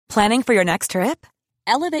Planning for your next trip?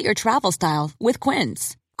 Elevate your travel style with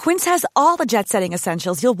Quince. Quince has all the jet-setting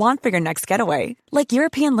essentials you'll want for your next getaway, like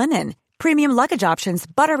European linen, premium luggage options,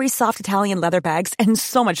 buttery soft Italian leather bags, and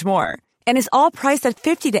so much more. And is all priced at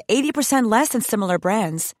 50 to 80% less than similar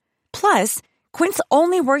brands. Plus, Quince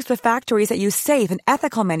only works with factories that use safe and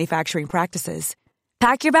ethical manufacturing practices.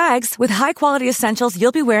 Pack your bags with high-quality essentials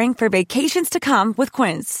you'll be wearing for vacations to come with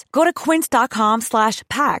Quince. Go to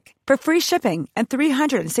quince.com/pack for free shipping and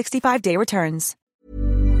 365-day returns.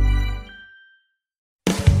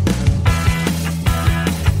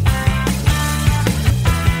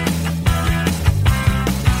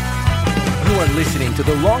 You are listening to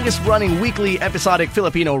the longest-running weekly episodic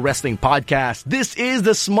Filipino wrestling podcast. This is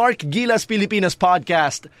the Smart Gilas Pilipinas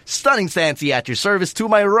podcast. Stunning Sansi at your service. To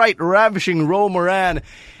my right, ravishing Ro Moran.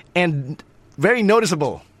 And very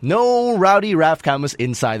noticeable, no Rowdy Raf Camus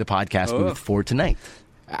inside the podcast booth for tonight.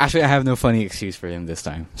 Actually, I have no funny excuse for him this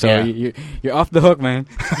time. So you're off the hook, man.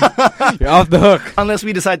 You're off the hook. Unless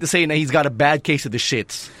we decide to say that he's got a bad case of the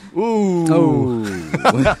shits. Ooh.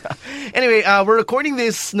 Oh. Anyway, we're recording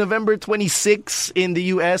this November 26th in the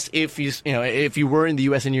U.S. If you were in the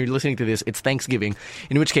U.S. and you're listening to this, it's Thanksgiving.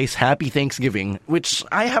 In which case, happy Thanksgiving, which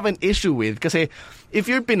I have an issue with. Because if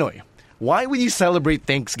you're Pinoy, why would you celebrate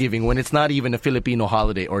Thanksgiving when it's not even a Filipino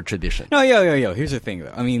holiday or tradition? No, yo. Here's the thing,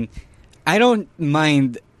 though. I mean, I don't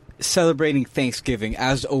mind celebrating Thanksgiving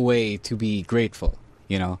as a way to be grateful,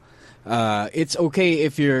 you know. It's okay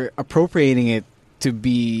if you're appropriating it to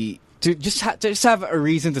just have a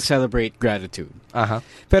reason to celebrate gratitude.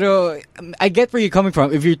 Pero I get where you're coming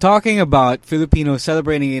from. If you're talking about Filipinos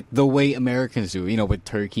celebrating it the way Americans do, you know, with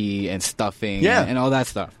turkey and stuffing and all that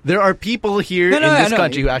stuff. There are people here in this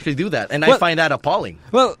country who actually do that, and I find that appalling.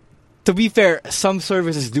 Well, to be fair, some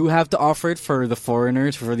services do have to offer it for the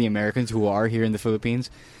foreigners, for the Americans who are here in the Philippines.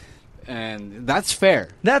 And that's fair.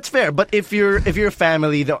 That's fair. But if you're a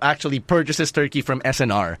family that actually purchases turkey from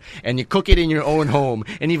SNR and you cook it in your own home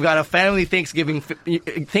and you've got a family Thanksgiving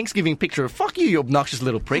picture, fuck you obnoxious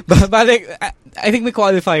little prick. But I think we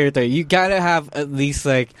qualify here. You gotta have at least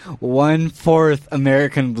like 1/4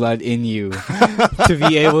 American blood in you to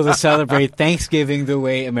be able to celebrate Thanksgiving the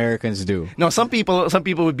way Americans do. No, some people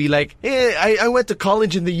would be like, hey, I went to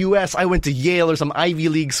college in the U.S. I went to Yale or some Ivy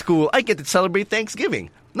League school. I get to celebrate Thanksgiving.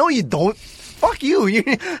 No, you don't. Fuck you.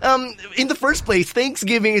 In the first place,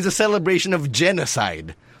 Thanksgiving is a celebration of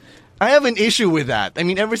genocide. I have an issue with that. I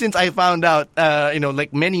mean, ever since I found out,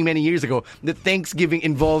 like many, many years ago, that Thanksgiving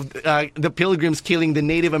involved the Pilgrims killing the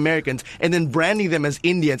Native Americans and then branding them as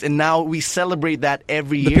Indians, and now we celebrate that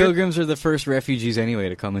every year. The Pilgrims are the first refugees anyway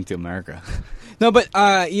to come into America. No, but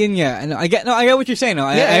Ian, I get what you're saying.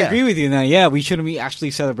 I agree with you. Now, we shouldn't be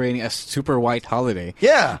actually celebrating a super white holiday.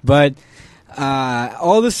 Yeah, but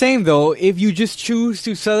all the same, though, if you just choose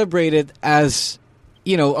to celebrate it as,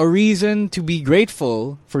 you know, a reason to be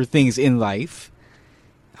grateful for things in life,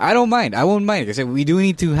 I don't mind. I won't mind. Because we do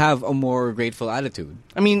need to have a more grateful attitude.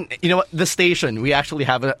 I mean, you know what? The station, we actually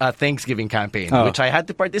have a Thanksgiving campaign, which I had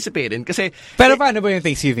to participate in. Pero paano ba yung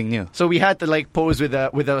Thanksgiving niyo? So we had to like pose with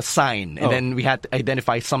a sign, and then we had to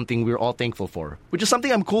identify something we were all thankful for, which is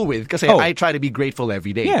something I'm cool with because I try to be grateful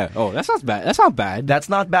every day. Yeah. Oh, that's not bad. That's not bad. That's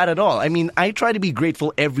not bad at all. I mean, I try to be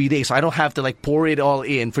grateful every day, so I don't have to like pour it all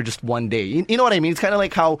in for just one day. You know what I mean? It's kind of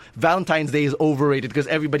like how Valentine's Day is overrated because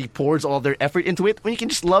everybody pours all their effort into it when you can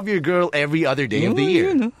just love your girl every other day of the year.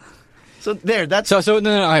 You know. So there, that's no,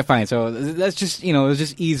 fine. So let's just let's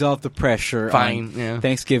just ease off the pressure on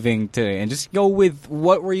Thanksgiving today, and just go with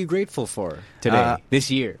what were you grateful for today,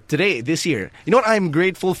 this year. You know what I'm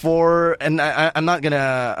grateful for, and I'm not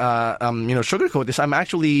gonna sugarcoat this. I'm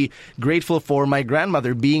actually grateful for my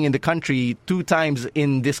grandmother being in the country 2 times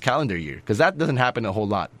in this calendar year, because that doesn't happen a whole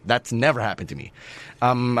lot. That's never happened to me.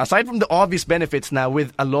 Aside from the obvious benefits, now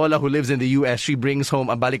with a lola who lives in the U.S., she brings home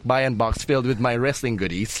a balikbayan box filled with my wrestling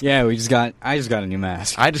goodies. Yeah, I just got a new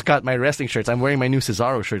mask. I just got my wrestling shirts. I'm wearing my new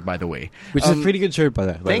Cesaro shirt, by the way. Which is a pretty good shirt, by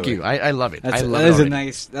the way. Thank you. I love it. That is a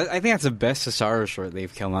nice. I think that's the best Cesaro shirt they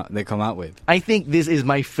come out with. I think this is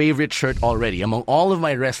my favorite shirt already among all of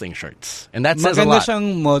my wrestling shirts, and that says a lot. Maganda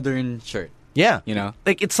siyang modern shirt. Yeah, you know,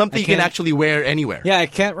 like it's something you can actually wear anywhere. Yeah, I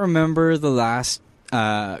can't remember the last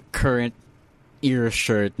current era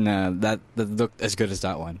shirt that looked as good as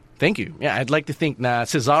that one. Thank you. Yeah, I'd like to think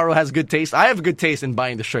Cesaro has good taste. I have good taste in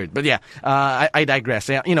buying the shirt. But yeah, I digress.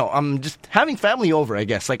 You know, I'm just having family over, I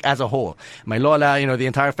guess, like as a whole. My lola, you know, the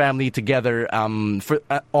entire family together for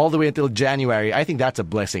all the way until January. I think that's a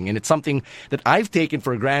blessing. And it's something that I've taken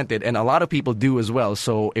for granted, and a lot of people do as well.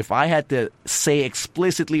 So if I had to say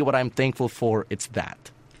explicitly what I'm thankful for, it's that.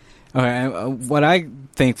 Okay, what I'm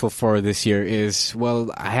thankful for this year is, well,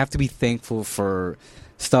 I have to be thankful for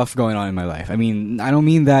stuff going on in my life. I mean, I don't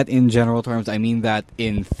mean that in general terms. I mean that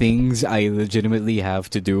in things I legitimately have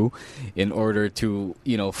to do in order to,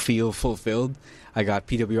 feel fulfilled. I got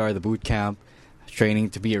PWR, the boot camp,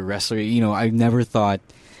 training to be a wrestler. I never thought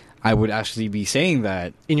I would actually be saying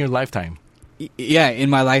that. In your lifetime? Yeah, in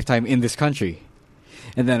my lifetime in this country.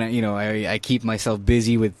 And then, I keep myself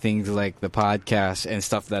busy with things like the podcast and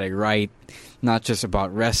stuff that I write, not just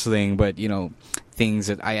about wrestling, but, things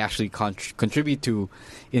that I actually contribute to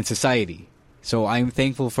in society. So I'm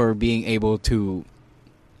thankful for being able to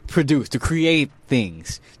produce, to create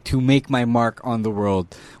things, to make my mark on the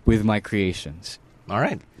world with my creations. All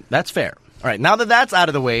right. That's fair. All right, now that that's out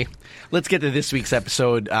of the way, let's get to this week's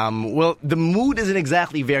episode. Well, the mood isn't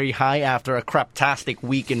exactly very high after a craptastic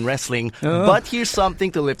week in wrestling, but here's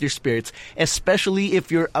something to lift your spirits, especially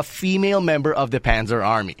if you're a female member of the Panzer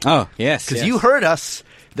Army. Oh, yes. Because you heard us.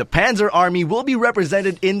 The Panzer Army will be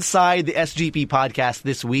represented inside the SGP podcast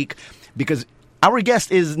this week because our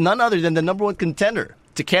guest is none other than the number one contender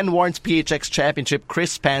to Ken Warren's PHX Championship,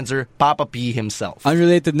 Chris Panzer, Papa P himself.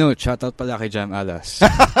 Unrelated note, shoutout pala kay Jam Alas.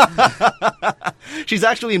 She's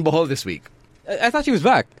actually in Bohol this week. I thought she was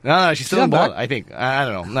back. No, she's still in Bohol, I think. I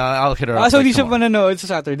don't know. No, I'll hit her up. So di siya pa na know it's a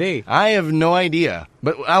Saturday. I have no idea.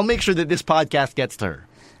 But I'll make sure that this podcast gets to her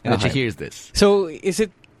and that she hears this.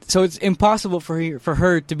 So it's impossible for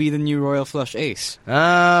her to be the new Royal Flush Ace?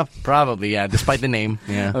 Probably, yeah, despite the name.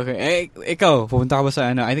 Yeah. Okay. Ikaw, pupunta ka ba sa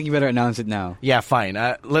ano? I think you better announce it now. Yeah, fine.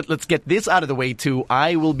 Let's get this out of the way, too.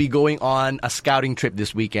 I will be going on a scouting trip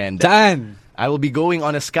this weekend. Saan? I will be going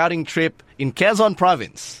on a scouting trip in Quezon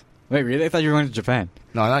Province. Wait, really? I thought you were going to Japan.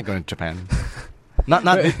 No, I'm not going to Japan.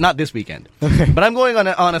 Not this weekend. Okay. But I'm going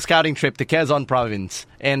on a scouting trip to Quezon Province.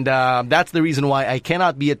 And that's the reason why I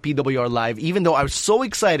cannot be at PWR Live, even though I was so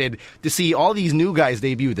excited to see all these new guys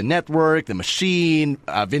debut. The Network, The Machine,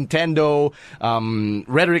 Vintendo,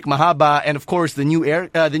 Rhetoric Mahaba, and of course the new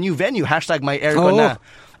venue, #MyAircon.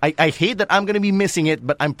 I hate that I'm going to be missing it,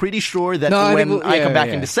 but I'm pretty sure that when I come back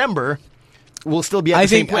in December, we'll still be at the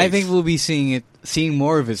same place. I think we'll be seeing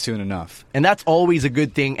more of it soon enough. And that's always a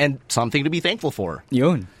good thing and something to be thankful for.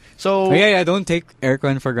 Yun. So, yeah, don't take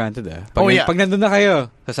aircon for granted. Pag nandun na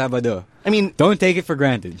kayo sa Sabado, I mean, don't take it for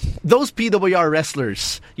granted. Those PWR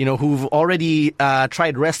wrestlers, who've already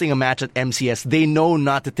tried wrestling a match at MCS, they know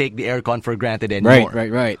not to take the aircon for granted anymore.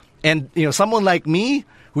 Right. And, someone like me,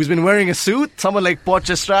 who's been wearing a suit, someone like Poch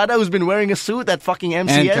Estrada, who's been wearing a suit at fucking MCS.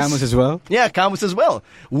 And Camus as well. Yeah, Camus as well.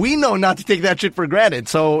 We know not to take that shit for granted.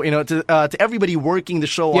 So, to everybody working the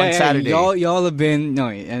show on Saturday. Y'all have been,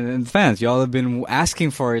 and fans, y'all have been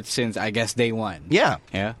asking for it since, I guess, day one. Yeah.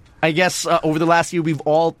 Yeah. I guess over the last year, we've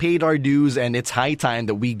all paid our dues, and it's high time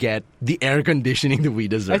that we get the air conditioning that we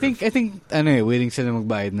deserve. I think, waiting sila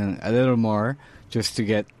magbayad ng a little more just to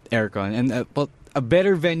get aircon and a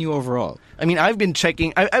better venue overall. I mean, I've been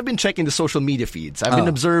checking the social media feeds. I've been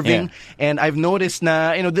observing, and I've noticed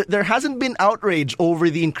there hasn't been outrage over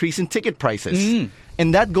the increase in ticket prices.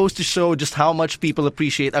 And that goes to show just how much people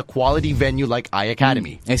appreciate a quality venue like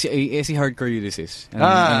iAcademy. Si Hardcore Ulysses.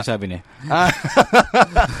 Ano sabi niya?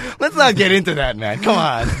 Let's not get into that, man. Come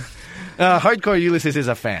on. Hardcore Ulysses is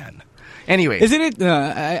a fan. Anyway, isn't it?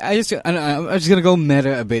 I'm just gonna go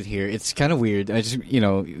meta a bit here. It's kind of weird.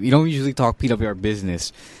 We don't usually talk PWR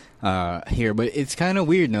business here, but it's kind of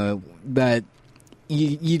weird, that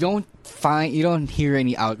you don't hear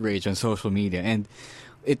any outrage on social media, and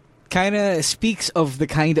it kind of speaks of the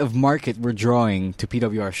kind of market we're drawing to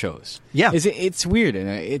PWR shows. Yeah, it's weird,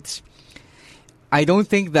 and I don't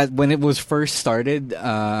think that when it was first started,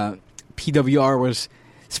 PWR was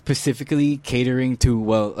specifically catering to,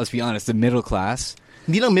 well, let's be honest, the middle class.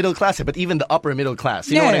 Hindi lang middle class, but even the upper middle class.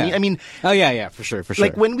 You know what I mean? I mean, oh yeah, for sure.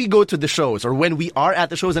 Like when we go to the shows or when we are at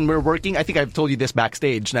the shows and we're working, I think I've told you this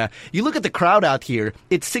backstage. Now, you look at the crowd out here,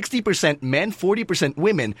 it's 60% men, 40%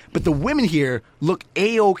 women, but the women here look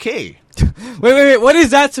A-okay. Wait, what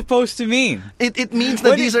is that supposed to mean? It means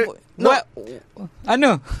that these are... What? I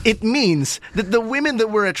know. It means that the women that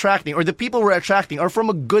we're attracting or the people we're attracting are from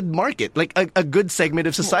a good market, like a good segment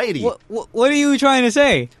of society. What are you trying to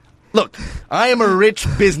say? Look, I am a rich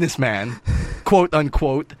businessman, quote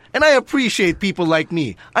unquote, and I appreciate people like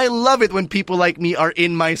me. I love it when people like me are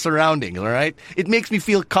in my surrounding, all right? It makes me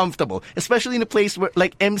feel comfortable, especially in a place where,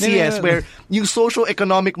 like MCS, where yung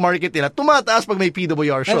socio-economic market nila tumataas pag may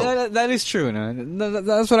PWR show. That is true. No?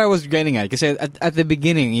 That's what I was getting at. Because at the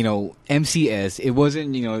beginning, MCS, it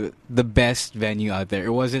wasn't, the best venue out there.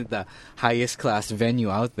 It wasn't the highest class venue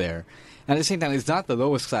out there. And at the same time, it's not the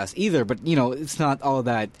lowest class either, but, it's not all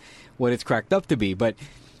that what it's cracked up to be. But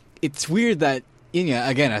it's weird that,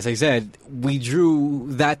 again, as I said, we drew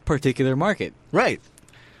that particular market. Right.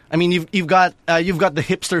 I mean, you've got the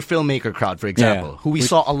hipster filmmaker crowd, for example, who we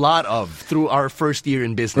saw a lot of through our first year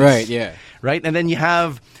in business. Right, yeah. Right? And then you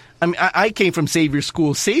have... I mean, I came from Xavier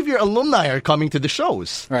School. Xavier alumni are coming to the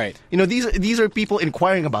shows. Right. These are people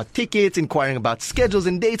inquiring about tickets, inquiring about schedules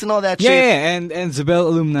and dates and all that shit. Yeah, and Zabel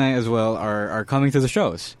alumni as well are coming to the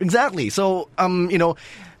shows. Exactly. So,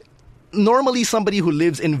 normally somebody who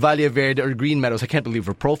lives in Valle Verde or Green Meadows, I can't believe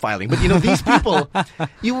we're profiling, but these people,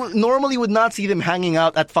 you normally would not see them hanging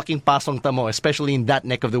out at fucking Pasong Tamo, especially in that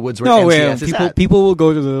neck of the woods where MCS is at. People will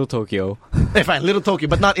go to Little Tokyo. Fine, Little Tokyo,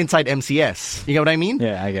 but not inside MCS. You get what I mean?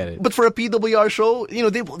 Yeah, I get it. But for a PWR show,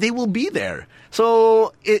 they will be there.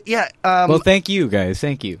 So, well, thank you, guys.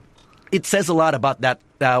 Thank you. It says a lot about that.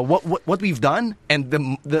 What we've done and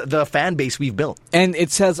the fan base we've built. And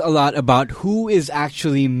it says a lot about who is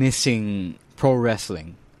actually missing pro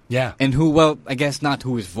wrestling. Yeah. And who, well, I guess not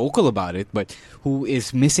who is vocal about it, but who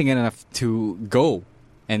is missing it enough to go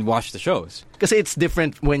and watch the shows. Because it's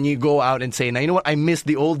different when you go out and say, now, you know what, I miss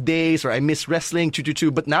the old days or I miss wrestling,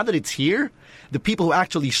 but now that it's here, the people who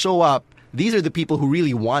actually show up, these are the people who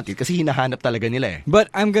really want it kasi hinahanap talaga nila eh. But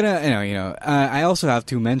I'm gonna, I also have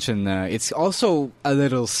to mention, it's also a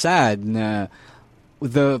little sad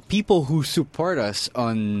the people who support us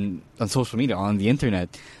on social media, on the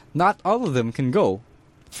internet, not all of them can go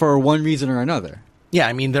for one reason or another. Yeah,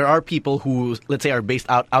 I mean, there are people who, let's say, are based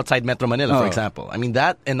outside Metro Manila, for example. I mean,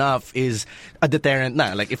 that enough is a deterrent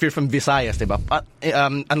na. Like, if you're from Visayas, diba?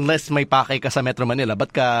 Unless may pakay ka sa Metro Manila,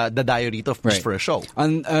 ba't ka dadayo rito just for a show?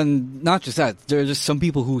 And not just that, there are just some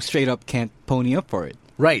people who straight up can't pony up for it.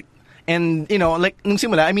 Right. And, like, nung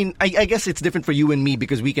simula, I mean, I guess it's different for you and me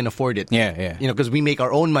because we can afford it. Yeah. Because we make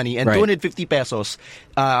our own money. And 250 pesos,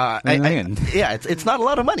 it's not a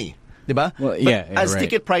lot of money. Diba? Well, as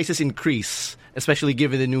ticket prices increase, especially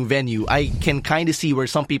given the new venue, I can kind of see where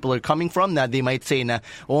some people are coming from. That they might say na,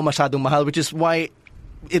 masyadong mahal, which is why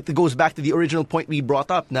it goes back to the original point we brought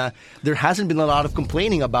up. Na there hasn't been a lot of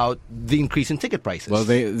complaining about the increase in ticket prices. Well,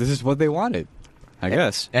 this is what they wanted, I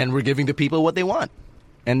guess. And we're giving the people what they want.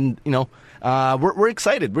 And, we're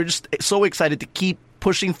excited. We're just so excited to keep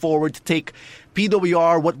pushing forward to take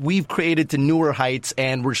PWR, what we've created, to newer heights.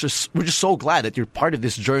 And we're just so glad that you're part of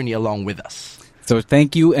this journey along with us. So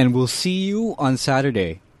thank you, and we'll see you on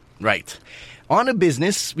Saturday. Right. On a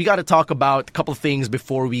business, we got to talk about a couple things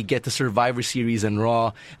before we get to Survivor Series and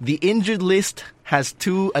Raw. The injured list has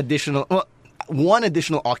one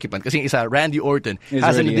additional occupant, kasi Randy Orton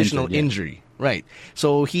has an additional injury. Right.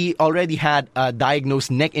 So he already had a diagnosed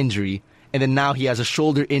neck injury, and then now he has a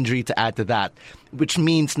shoulder injury to add to that, which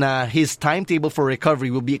means na his timetable for recovery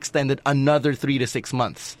will be extended another 3 to 6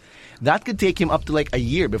 months. That could take him up to like a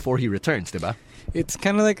year before he returns, diba? It's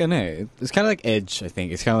kind of like it's kind of like Edge, I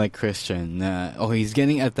think. It's kind of like Christian. He's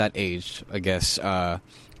getting at that age, I guess.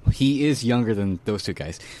 He is younger than those two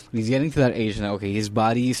guys. He's getting to that age now. Okay, his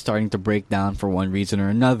body is starting to break down for one reason or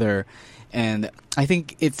another, and I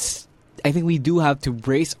think we do have to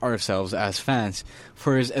brace ourselves as fans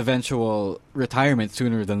for his eventual retirement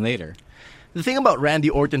sooner than later. The thing about Randy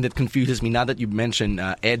Orton that confuses me, now that you mentioned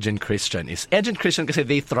Edge and Christian, is Edge and Christian because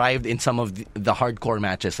they thrived in some of the hardcore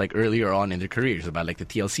matches like earlier on in their careers, about like the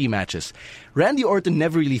TLC matches. Randy Orton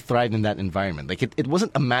never really thrived in that environment. Like it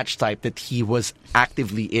wasn't a match type that he was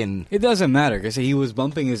actively in. It doesn't matter because he was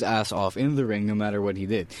bumping his ass off in the ring no matter what he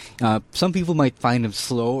did. Some people might find him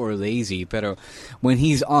slow or lazy, but when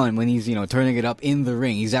he's turning it up in the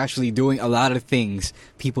ring, he's actually doing a lot of things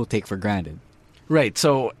people take for granted. Right,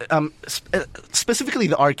 so specifically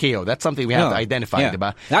the RKO, that's something we have to identify,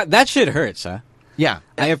 diba? That shit hurts, huh? Yeah.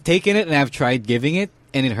 I have taken it and I've tried giving it,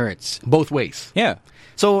 and it hurts. Both ways. Yeah.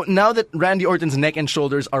 So now that Randy Orton's neck and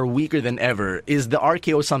shoulders are weaker than ever, is the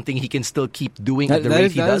RKO something he can still keep doing at the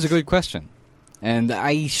rate he does? That is a good question. And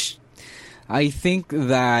I think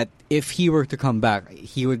that if he were to come back,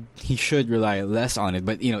 he should rely less on it.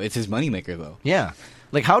 But, it's his moneymaker, though. Yeah.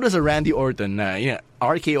 Like, how does a Randy Orton,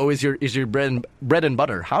 RKO is your bread and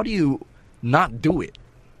butter. How do you not do it?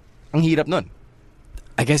 Ang hirap nun.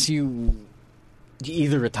 I guess you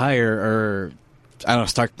either retire or, I don't know,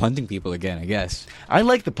 start punting people again, I guess. I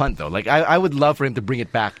like the punt, though. Like, I would love for him to bring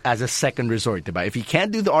it back as a second resort. Diba? If he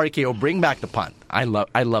can't do the RKO, bring back the punt. I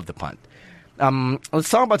love the punt. Let's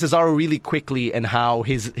talk about Cesaro really quickly and how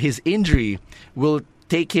his injury will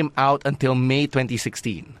take him out until May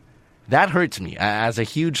 2016. That hurts me as a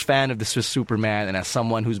huge fan of the Swiss Superman and as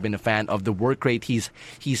someone who's been a fan of the work rate he's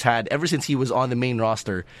had ever since he was on the main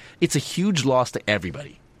roster. It's a huge loss to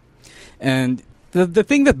everybody. And the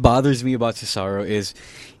thing that bothers me about Cesaro is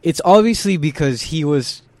it's obviously because he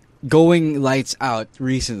was going lights out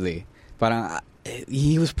recently. But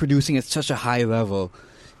he was producing at such a high level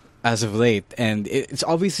as of late, and it's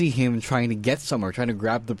obviously him trying to get somewhere, trying to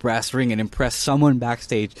grab the brass ring and impress someone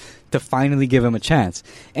backstage to finally give him a chance.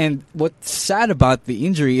 And what's sad about the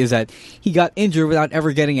injury is that he got injured without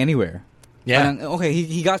ever getting anywhere. Yeah. Okay,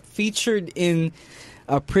 he got featured in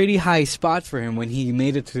a pretty high spot for him when he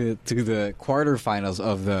made it to the quarterfinals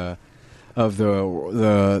of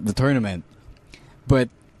the tournament. But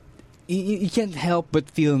you can't help but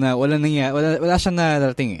feel na wala siyang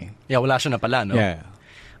narating eh. Yeah, wala siya na pala, no? Yeah.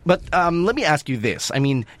 But let me ask you this. I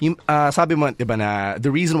mean, sabi mo, diba, na the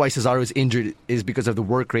reason why Cesaro is injured is because of the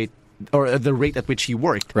work rate or the rate at which he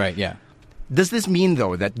worked. Right, yeah. Does this mean,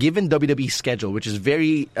 though, that given WWE's schedule, which is it's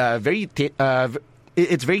very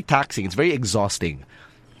taxing, it's very exhausting,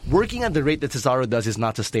 working at the rate that Cesaro does is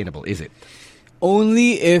not sustainable, is it?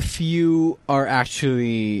 Only if you are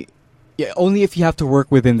actually... Yeah, only if you have to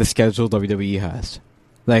work within the schedule WWE has.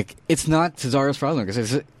 Like, it's not Cesaro's problem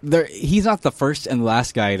because he's not the first and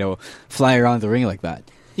last guy to fly around the ring like that.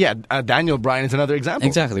 Yeah, Daniel Bryan is another example.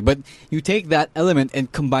 Exactly, but you take that element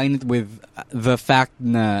and combine it with the fact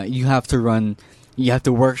that you have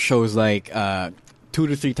to work shows like 2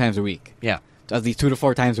 to 3 times a week. Yeah, at least 2 to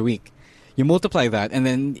 4 times a week. You multiply that, and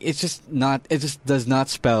then it just does not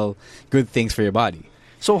spell good things for your body.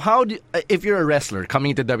 So if you're a wrestler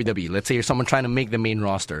coming into WWE, let's say you're someone trying to make the main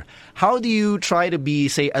roster, how do you try to be,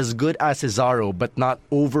 say, as good as Cesaro but not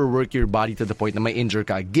overwork your body to the point that may injure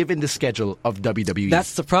ka, given the schedule of WWE?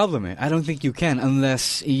 That's the problem. I don't think you can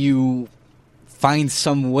unless you find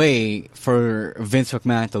some way for Vince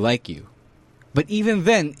McMahon to like you. But even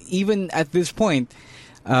then, even at this point,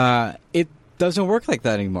 it doesn't work like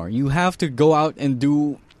that anymore. You have to go out and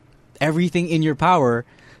do everything in your power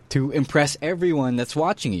to impress everyone that's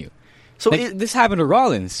watching you. So this happened to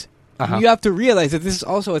Rollins. Uh-huh. You have to realize that this is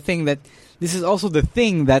also the thing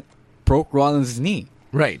that broke Rollins' knee.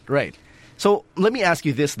 Right. So let me ask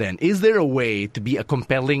you this then. Is there a way to be a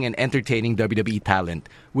compelling and entertaining WWE talent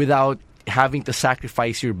without having to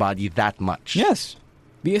sacrifice your body that much? Yes.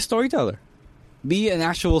 Be a storyteller. Be an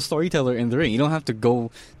actual storyteller in the ring. You don't have to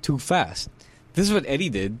go too fast. This is what Eddie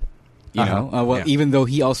did. You know, even though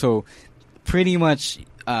he also pretty much...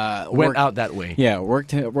 went out that way. Yeah,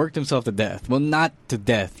 worked himself to death. Well, not to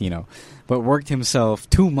death, but worked himself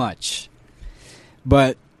too much.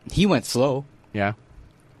 But he went slow. Yeah.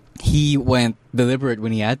 He went deliberate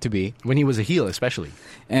when he had to be. When he was a heel, especially.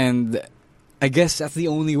 And I guess that's the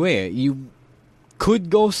only way. You could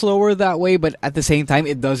go slower that way, but at the same time,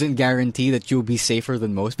 it doesn't guarantee that you'll be safer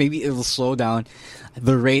than most. Maybe it'll slow down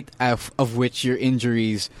the rate of which your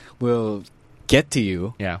injuries will get to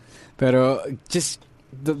you. Yeah. But just...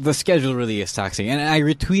 The schedule really is taxing. And I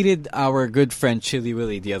retweeted our good friend Chili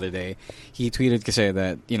Willy the other day. He tweeted to say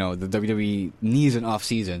that, the WWE needs an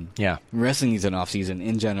off-season. Yeah. Wrestling needs an off-season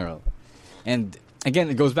in general. And, again,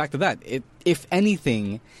 it goes back to that. If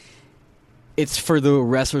anything, it's for the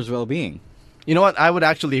wrestler's well-being. You know what? I would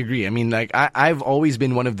actually agree. I mean, like, I've always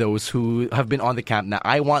been one of those who have been on the camp now.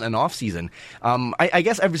 I want an off-season. I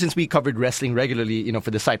guess ever since we covered wrestling regularly,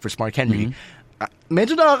 for the site for Smart Henry,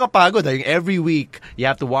 medyo nakakapagod. Every week, you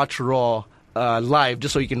have to watch Raw live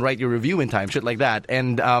just so you can write your review in time, shit like that.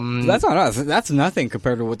 And that's not us. That's nothing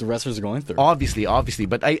compared to what the wrestlers are going through. Obviously.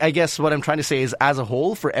 But I guess what I'm trying to say is, as a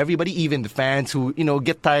whole, for everybody, even the fans who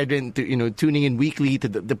get tired into tuning in weekly, to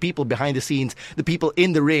the people behind the scenes, the people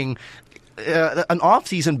in the ring, an off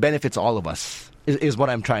season benefits all of us. Is what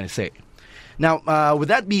I'm trying to say. Now, with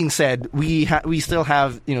that being said, we still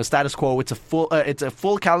have status quo. It's a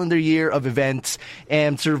full calendar year of events,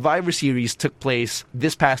 and Survivor Series took place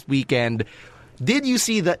this past weekend. Did you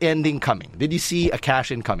see the ending coming? Did you see a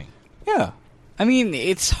cash-in coming? Yeah, I mean,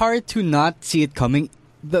 it's hard to not see it coming.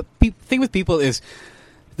 The thing with people is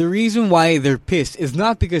the reason why they're pissed is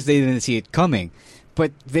not because they didn't see it coming,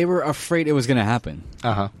 but they were afraid it was going to happen.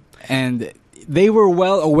 And they were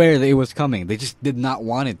well aware that it was coming. They just did not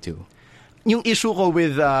want it to. Yung issue ko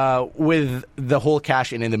with the whole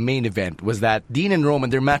cash-in in the main event was that Dean and Roman,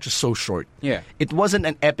 their match is so short. Yeah. It wasn't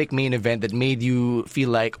an epic main event that made you feel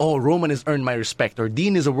like, oh, Roman has earned my respect, or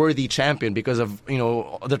Dean is a worthy champion because of,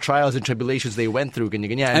 the trials and tribulations they went through.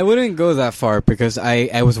 Ganyan. I wouldn't go that far because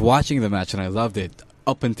I was watching the match and I loved it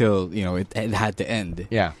up until, it had to end.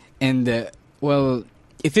 Yeah. And, well,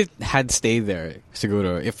 if it had stayed there,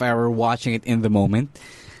 siguro, if I were watching it in the moment,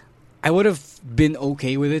 I would have been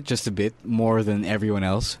okay with it just a bit more than everyone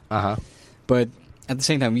else. But at the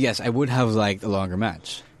same time, yes, I would have liked a longer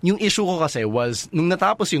match. Yung issue ko kasi was, nung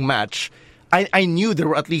natapos yung match, I knew there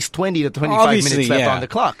were at least 20 to 25 minutes left on the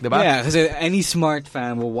clock, diba? Yeah, because any smart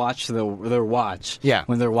fan will watch their watch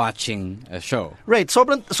when they're watching a show. Right,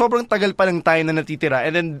 sobrang tagal pa lang tayo na natitira,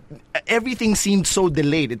 and then everything seemed so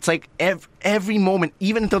delayed. It's like every moment,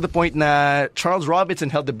 even until the point na Charles Robinson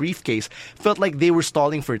held the briefcase, felt like they were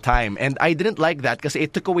stalling for time, and I didn't like that because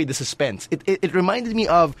it took away the suspense. It reminded me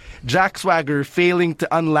of Jack Swagger failing to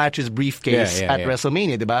unlatch his briefcase at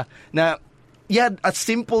WrestleMania, diba? Na you had a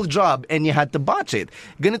simple job and you had to botch it.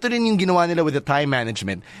 Ganito rin yung ginawa nila with the time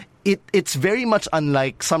management. It's very much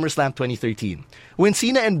unlike SummerSlam 2013. When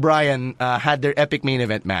Cena and Bryan had their epic main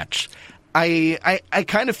event match, I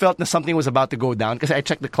kind of felt that something was about to go down because I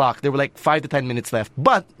checked the clock. There were like 5 to 10 minutes left.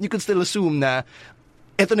 But you could still assume na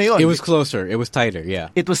eto na yun. It was closer. It was tighter, yeah.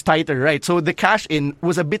 It was tighter, right. So the cash-in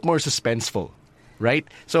was a bit more suspenseful. Right?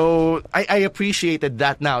 So I appreciated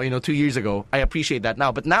that now, 2 years ago. I appreciate that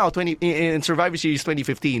now. But now, in Survivor Series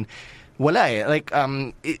 2015, wala eh. Like,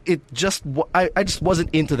 I just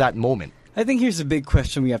wasn't into that moment. I think here's the big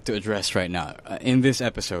question we have to address right now. In this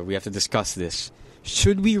episode, we have to discuss this.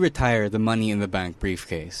 Should we retire the Money in the Bank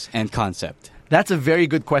briefcase and concept? That's a very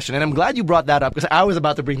good question, and I'm glad you brought that up because I was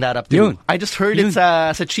about to bring that up too. I just heard it's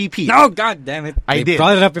a cheap heat. No, God damn it! They did.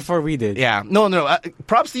 Brought it up before we did. Yeah, no.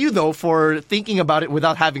 Props to you though for thinking about it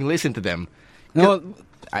without having listened to them. No,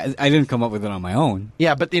 I didn't come up with it on my own.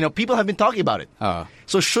 Yeah, but people have been talking about it.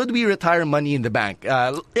 So should we retire Money in the Bank?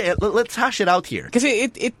 Let's hash it out here. Because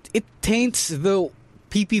it taints the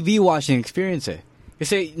PPV watching experience.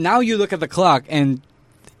 Because now you look at the clock and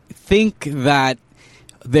think that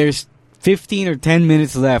there's 15 or 10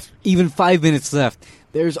 minutes left, even 5 minutes left.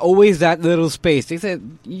 There's always that little space. They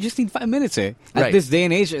said, you just need 5 minutes, eh? At this day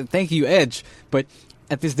and age, thank you, Edge, but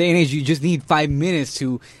at this day and age, you just need 5 minutes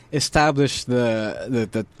to establish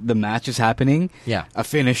the match is happening. Yeah. A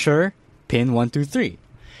finisher, pin 1, 2, 3.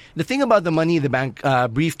 The thing about the Money in the Bank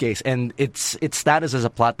briefcase and its status as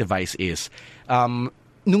a plot device is, nung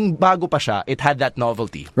bago pa siya, it had that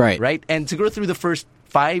novelty. Right? And to go through the first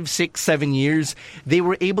 5, 6, 7 years, they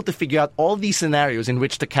were able to figure out all these scenarios in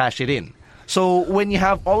which to cash it in. So when you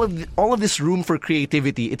have all of this room for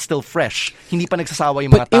creativity, it's still fresh. Hindi pa nagsasawa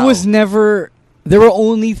yung mga tao. But it was never. There were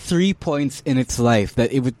only 3 points in its life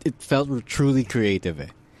that it felt truly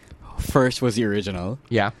creative. First was the original.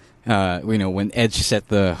 Yeah. When Edge set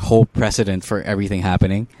the whole precedent for everything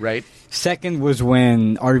happening. Right. Second was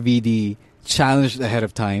when RVD challenged ahead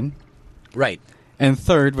of time. Right. And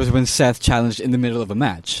third was when Seth challenged in the middle of a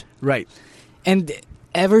match. Right. And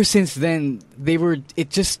ever since then,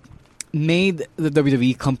 it just made the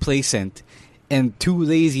WWE complacent and too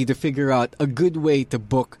lazy to figure out a good way to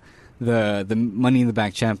book the Money in the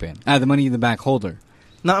Bank champion, the Money in the Bank holder.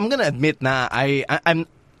 Now, I'm gonna admit, I'm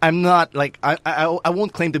not like I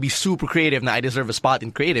won't claim to be super creative. I deserve a spot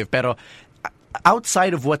in creative, pero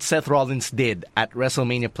outside of what Seth Rollins did at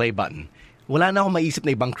WrestleMania Play Button, wala na akong maisip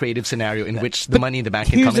na ibang creative scenario in which the Money in the Bank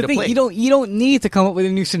can come into play. You don't need to come up with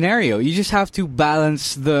a new scenario. You just have to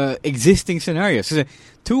balance the existing scenarios. So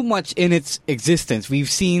too much in its existence. We've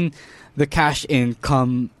seen the cash in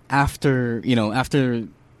come after the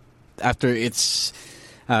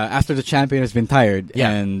champion has been tired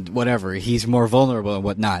and whatever. He's more vulnerable and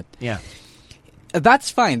whatnot. Yeah.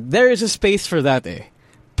 That's fine. There is a space for that,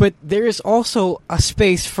 But there is also a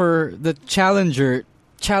space for the challenger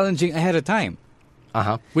challenging ahead of time.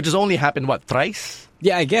 Which has only happened, what, thrice?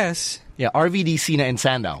 Yeah, I guess. Yeah, RVD, Cena, and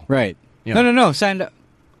Sandow. Right. Yeah. No, Sandow.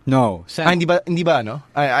 No. Hindi ba, no?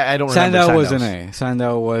 I don't remember Sandow wasn't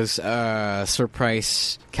Sandow was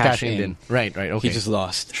surprise cash in. Right, okay. He just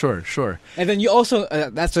lost. Sure. And then you also,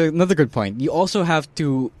 that's another good point, you also have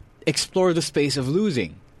to explore the space of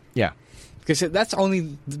losing. Yeah. Because that's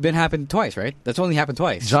only happened twice, right? That's only happened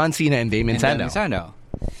twice. John Cena and Damien Sandow.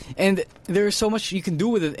 And there's so much you can do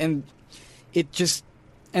with it, and the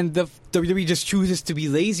WWE just chooses to be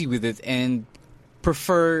lazy with it and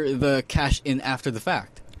prefer the cash in after the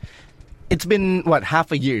fact. It's been,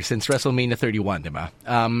 half a year since WrestleMania 31, diba?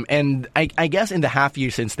 And I guess in the half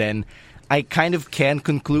year since then, I kind of can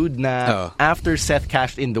conclude na after Seth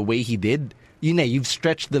cashed in the way he did, you've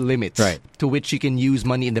stretched the limits to which you can use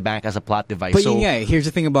Money in the Bank as a plot device. But here's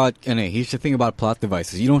the thing about plot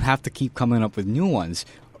devices. You don't have to keep coming up with new ones.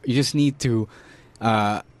 You just need to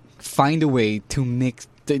find a way to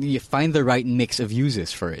find the right mix of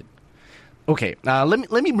uses for it. Okay,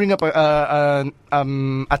 let me bring up a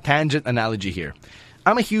tangent analogy here.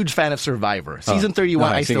 I'm a huge fan of Survivor. Season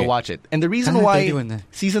 31, I still watch it. And the reason why...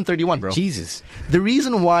 Season 31, bro. Jesus. The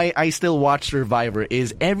reason why I still watch Survivor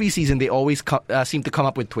is every season they always seem to come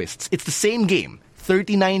up with twists. It's the same game.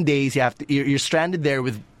 39 days, you're stranded there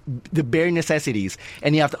with the bare necessities,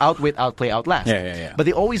 and you have to outwit, outplay, outlast. Yeah. But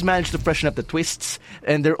they always manage to freshen up the twists,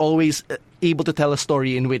 and they're always able to tell a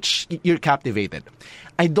story in which you're captivated.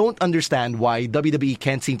 I don't understand why WWE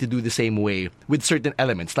can't seem to do the same way with certain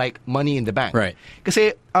elements, like Money in the Bank. Right.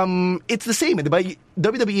 Kasi it's the same. Diba?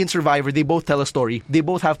 WWE and Survivor, they both tell a story. They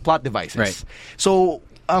both have plot devices. Right. So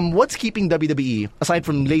what's keeping WWE, aside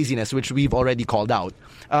from laziness, which we've already called out,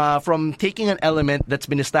 from taking an element that's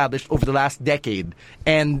been established over the last decade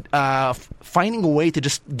and finding a way to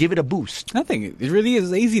just give it a boost? Nothing. It really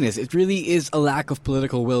is laziness. It really is a lack of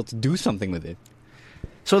political will to do something with it.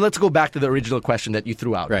 So let's go back to the original question that you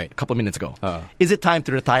threw out a couple of minutes ago. Is it time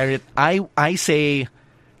to retire it? I say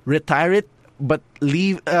retire it, but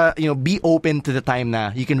leave. Be open to the time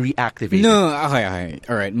na you can reactivate it. No, okay.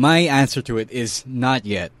 All right. My answer to it is not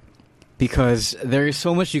yet. Because there is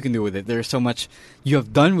so much you can do with it. There is so much you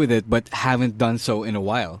have done with it, but haven't done so in a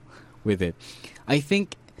while with it. I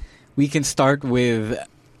think we can start with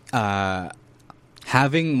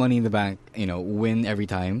having Money in the Bank, win every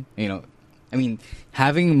time.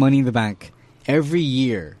 Having Money in the Bank every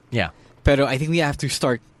year. Yeah. Pero I think we have to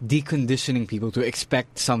start deconditioning people to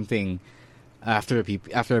expect something after a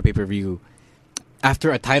pay-per-view.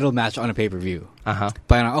 After a title match on a pay-per-view.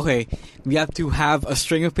 But okay, we have to have a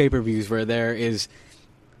string of pay-per-views where there is,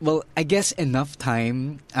 I guess enough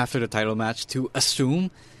time after the title match to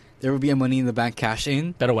assume there will be a Money in the Bank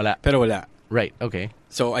cash-in. Pero wala. Right, okay.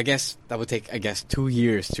 So I guess that would take, 2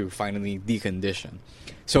 years to finally decondition.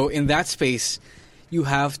 So in that space, you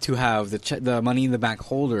have to have the Money in the Bank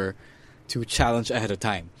holder to challenge ahead of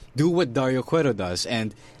time. Do what Dario Cueto does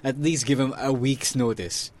and at least give him a week's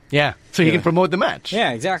notice. Yeah, so he can promote the match.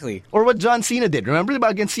 Yeah, exactly. Or what John Cena did. Remember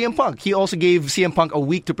against CM Punk? He also gave CM Punk a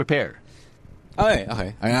week to prepare.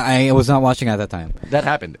 Okay. I was not watching at that time. That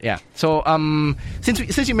happened, yeah. So,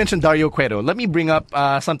 since you mentioned Dario Cueto, let me bring up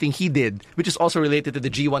something he did, which is also related to the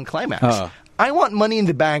G1 climax. I want Money in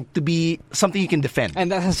the Bank to be something you can defend.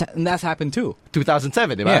 And that's happened too.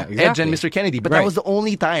 2007, right? Yeah, exactly. Edge and Mr. Kennedy. But that was the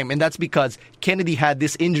only time, and that's because Kennedy had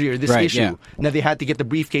this injury or this issue. Now they had to get the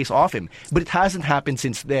briefcase off him. But it hasn't happened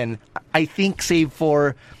since then. I think save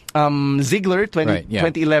for Ziggler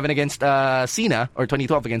 2011 against Cena, or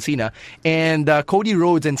 2012 against Cena, and Cody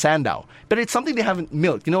Rhodes and Sandow. But it's something they haven't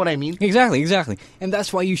milked. You know what I mean? Exactly. And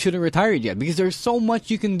that's why you shouldn't retire it yet, because there's so much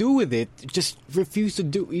you can do with it. Just refuse to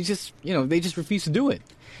do. They just refuse to do it.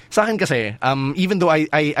 Sa akin kasi, even though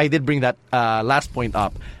I did bring that last point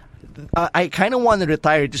up, I kind of want to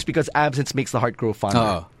retire just because absence makes the heart grow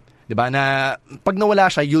fonder. Diba? Na pag nawala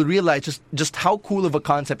siya, you'll realize just how cool of a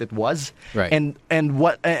concept it was, and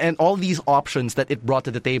all these options that it brought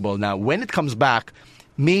to the table. Now, when it comes back,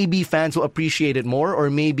 maybe fans will appreciate it more, or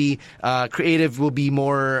maybe creative will be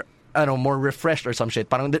more, more refreshed or some shit.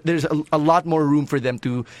 Parang there's a lot more room for them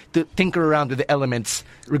to tinker around with the elements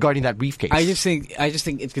regarding that briefcase. I just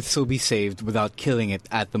think it could still be saved without killing it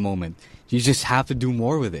at the moment. You just have to do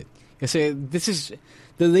more with it.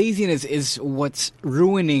 The laziness is what's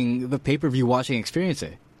ruining the pay-per-view watching experience.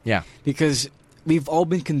 Yeah. Because we've all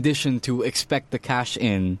been conditioned to expect the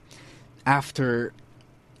cash-in after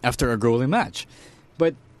a grueling match.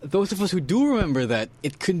 But those of us who do remember that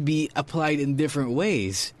it could be applied in different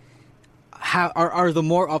ways are the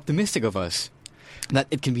more optimistic of us that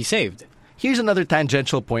it can be saved. Here's another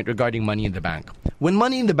tangential point regarding Money in the Bank. When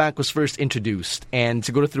Money in the Bank was first introduced, and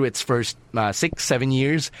to go through its first 6-7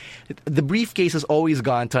 years, the briefcase has always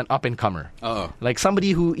gone to an up-and-comer. Like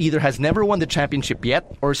somebody who either has never won the championship yet,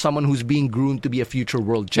 or someone who's being groomed to be a future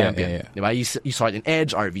world champion. You saw it in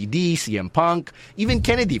Edge, RVD, CM Punk, even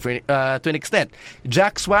Kennedy to an extent.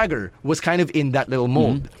 Jack Swagger was kind of in that little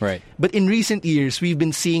mold. Right. But in recent years, we've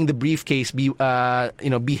been seeing the briefcase be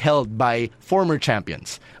held by former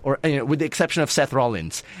champions, or with the exception of Seth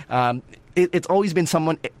Rollins. It's always been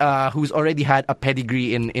someone who's already had a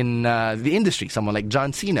pedigree in the industry. Someone like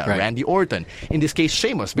John Cena, Randy Orton. In this case,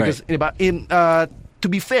 Sheamus. Because to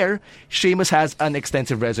be fair, Sheamus has an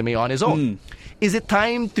extensive resume on his own. Is it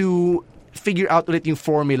time to figure out ulit yung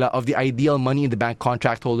formula of the ideal Money in the Bank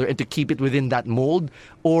contract holder and to keep it within that mold?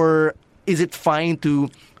 Or is it fine to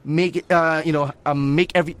make it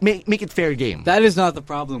make it fair game? That is not the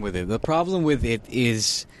problem with it. The problem with it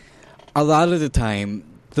is a lot of the time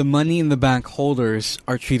the Money in the Bank holders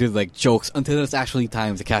are treated like jokes until it's actually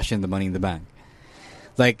time to cash in the Money in the Bank.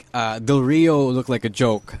 Like Del Rio looked like a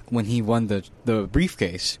joke when he won the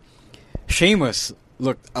briefcase. Sheamus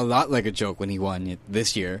looked a lot like a joke when he won it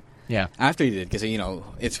this year. Yeah. After he did, because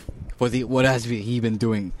it's what has he been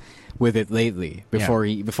doing with it lately? Before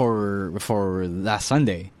last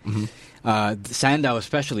Sunday, Sandow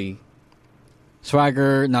especially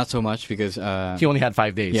Swagger, not so much because... he only had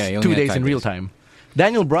 5 days. Yeah, he only 2 had days 5 in real time.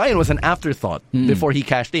 Daniel Bryan was an afterthought before he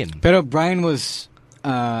cashed in. Pero Bryan was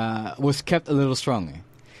kept a little strong.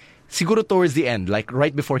 Siguro towards the end, like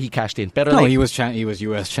right before he cashed in. Pero no, like, he was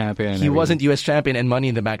U.S. champion. He wasn't U.S. champion and Money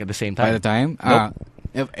in the Bank at the same time. By the time?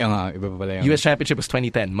 Nope. Iba U.S. championship was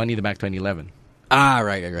 2010, Money in the Bank 2011.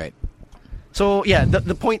 Right. So, yeah,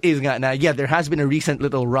 the point is, there has been a recent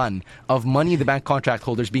little run of Money in the Bank contract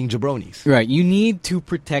holders being jabronis. Right. You need to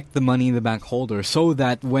protect the Money in the Bank holder so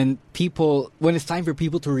that when it's time for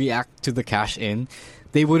people to react to the cash in,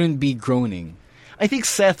 they wouldn't be groaning. I think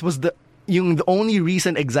Seth was the only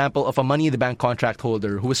recent example of a Money in the Bank contract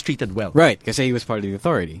holder who was treated well. Right, because he was part of the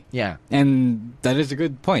authority. Yeah. And that is a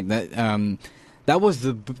good point. That was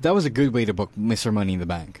a good way to book Mr. Money in the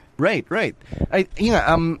Bank. Right.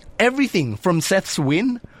 Everything from Seth's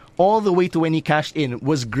win all the way to when he cashed in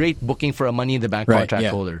was great booking for a Money in the Bank contract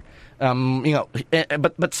holder.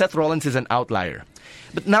 But Seth Rollins is an outlier.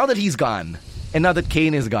 But now that he's gone, and now that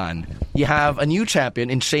Kane is gone, you have a new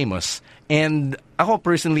champion in Sheamus. And ako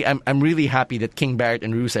personally, I'm really happy that King Barrett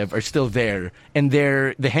and Rusev are still there, and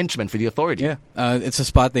they're the henchmen for the authority. Yeah, it's a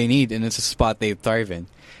spot they need, and it's a spot they thrive in.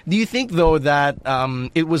 Do you think, though, that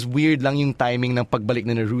it was weird lang yung timing ng pagbalik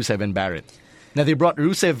ni Rusev and Barrett? Now, they brought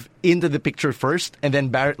Rusev into the picture first, and then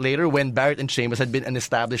Barrett later, when Barrett and Sheamus had been an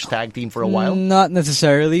established tag team for a while? Not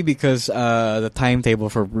necessarily, because the timetable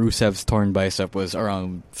for Rusev's torn bicep was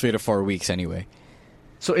around 3 to 4 weeks anyway.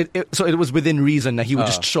 So it was within reason that he would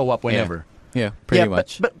just show up whenever. Yeah, pretty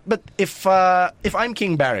much. But if I'm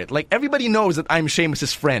King Barrett, like everybody knows that I'm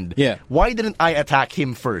Sheamus' friend. Yeah. Why didn't I attack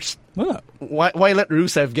him first? Well, why let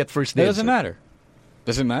Rusev get first dibs? It doesn't matter.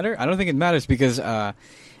 Does it matter? I don't think it matters because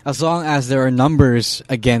as long as there are numbers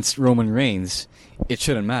against Roman Reigns, it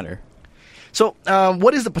shouldn't matter. So,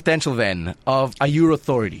 what is the potential then of a Euro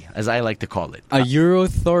Authority, as I like to call it? A Euro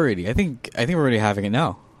Authority. I think we're already having it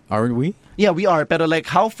now. Aren't we? Yeah, we are. Pero like,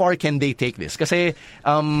 how far can they take this? Kasi,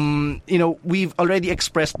 we've already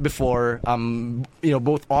expressed before,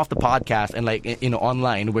 both off the podcast and like,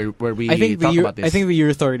 online where we talk about this. I think the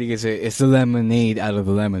Euro Authority is the lemonade out of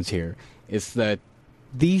the lemons here. It's that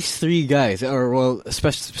these three guys,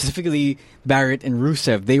 specifically Barrett and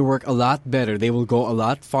Rusev, they work a lot better. They will go a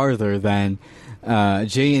lot farther than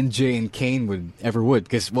J&J and Kane would.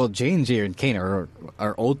 Because, J&J and Kane are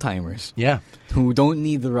old timers. Yeah. Who don't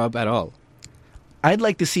need the rub at all. I'd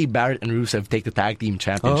like to see Barrett and Rusev take the tag team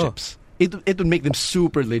championships. It would make them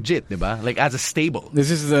super legit, diba? Like as a stable.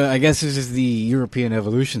 I guess this is the European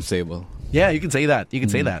Evolution stable. Yeah, you can say that.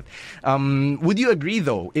 Say that. Would you agree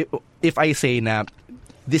though if I say na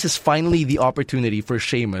this is finally the opportunity for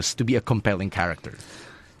Sheamus to be a compelling character?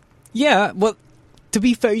 Yeah, well, to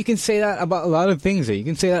be fair, you can say that about a lot of things. You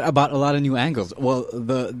can say that about a lot of new angles. Well,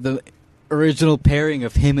 the original pairing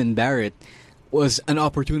of him and Barrett was an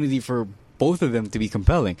opportunity for both of them to be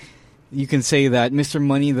compelling. You can say that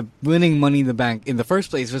winning Money in the Bank in the first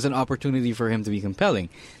place was an opportunity for him to be compelling.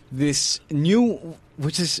 This new,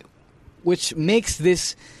 which makes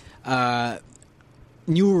this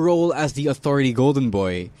new role as the Authority Golden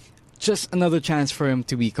Boy just another chance for him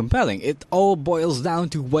to be compelling. It all boils down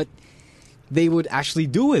to what they would actually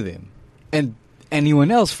do with him, and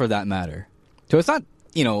anyone else for that matter. So it's not,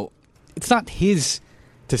 it's not his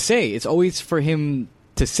to say. It's always for him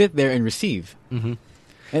to sit there and receive. Mm-hmm.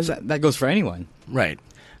 And that goes for anyone. Right.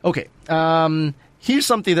 Okay. Here's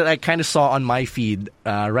something that I kind of saw on my feed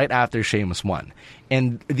right after Sheamus won.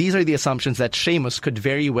 And these are the assumptions that Sheamus could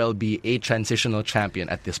very well be a transitional champion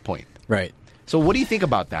at this point. Right. So what do you think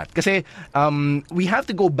about that? Because we have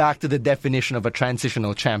to go back to the definition of a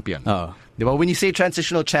transitional champion. Oh. When you say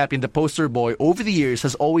transitional champion, the poster boy over the years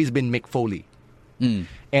has always been Mick Foley. Mm.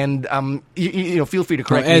 And feel free to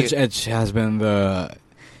correct me. Edge has been the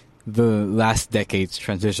last decade's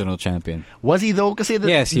transitional champion. Was he though? Because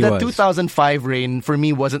yes, he was. 2005 reign for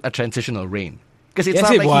me wasn't a transitional reign. Because it's yes,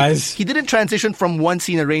 not it like was. He didn't transition from one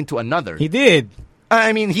Cena reign to another. He did.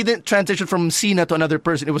 I mean, he didn't transition from Cena to another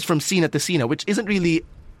person. It was from Cena to Cena, which isn't really.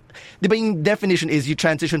 The main definition is you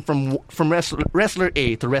transition from wrestler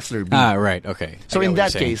A to wrestler B. Ah, right. Okay. So in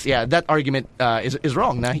that case, yeah, that argument is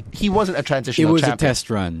wrong. Now he wasn't a transitional champion. It was a test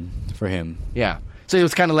run for him. Yeah. So it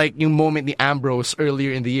was kind of like your moment in the Ambrose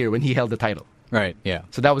earlier in the year when he held the title. Right. Yeah.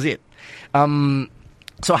 So that was it.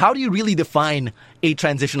 So how do you really define a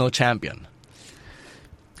transitional champion?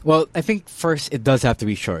 Well, I think first it does have to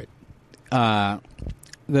be short. The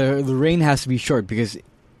reign has to be short because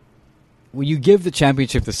when you give the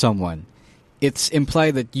championship to someone, it's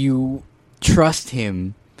implied that you trust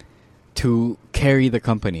him to carry the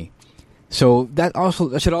company. So that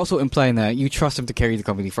should also imply that you trust him to carry the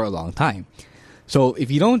company for a long time. So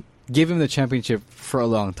if you don't give him the championship for a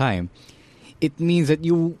long time, it means that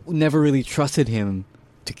you never really trusted him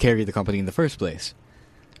to carry the company in the first place.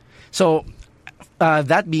 So,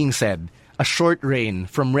 that being said, a short reign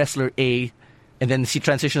from wrestler A and then the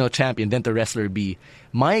transitional champion, then to wrestler B.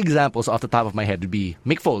 My examples off the top of my head would be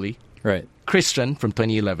Mick Foley, right? Christian from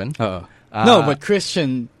 2011. No, but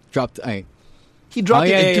Christian dropped. He dropped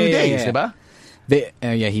it in 2 days, diba?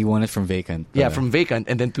 He won it from Vacant. From Vacant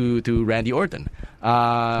and then to Randy Orton.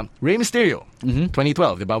 Rey Mysterio,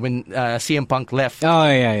 2012, diba? When CM Punk left.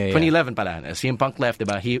 2011 pala. CM Punk left,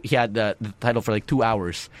 diba? He had the title for like 2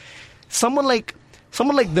 hours. Someone like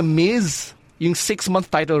The Miz, yung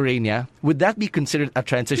 6-month title reign niya, would that be considered a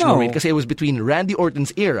transitional reign? Because it was between Randy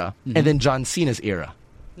Orton's era and then John Cena's era.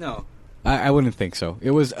 No, I wouldn't think so.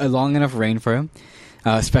 It was a long enough reign for him,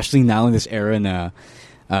 especially now in this era.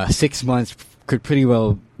 And 6 months could pretty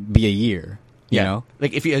well be a year. You know,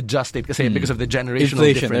 like if you adjust it, because of the generational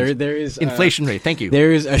inflation. difference. There is inflation rate. Thank you.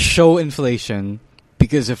 There is a show inflation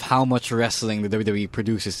because of how much wrestling the WWE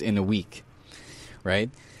produces in a week, right?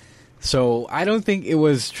 So I don't think it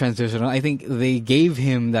was transitional. I think they gave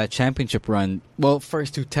him that championship run, well,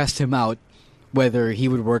 first to test him out whether he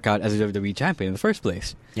would work out as a WWE champion in the first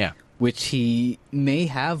place. Yeah. Which he may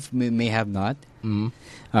have not. Mm-hmm.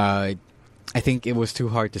 I think it was too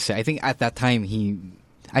hard to say. I think at that time he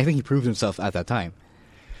proved himself at that time.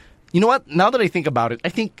 You know what? Now that I think about it, I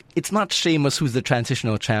think it's not Sheamus who's the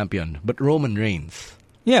transitional champion, but Roman Reigns.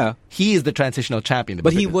 Yeah. He is the transitional champion.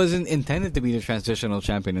 But he wasn't intended to be the transitional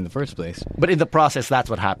champion in the first place. But in the process, that's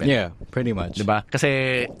what happened. Yeah, pretty much. Diba?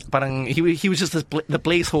 Kasi parang he was just the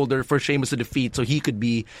placeholder for Sheamus to defeat so he could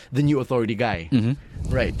be the new authority guy.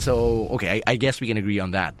 Mm-hmm. Right. So, okay, I guess we can agree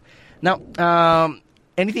on that. Now,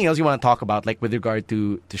 anything else you want to talk about, like with regard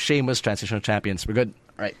to Sheamus, transitional champions? We're good?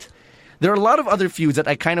 Right. There are a lot of other feuds that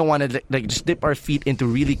I kind of wanted to like just dip our feet into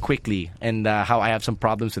really quickly, and how I have some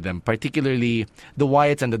problems with them, particularly the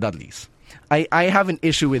Wyatts and the Dudleys. I have an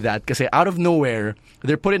issue with that because out of nowhere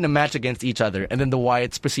they're put in a match against each other, and then the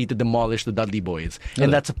Wyatts proceed to demolish the Dudley boys,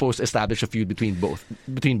 and that's supposed to establish a feud between both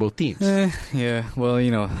teams. Yeah, well,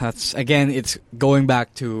 that's again, it's going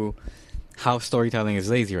back to how storytelling is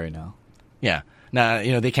lazy right now. Yeah.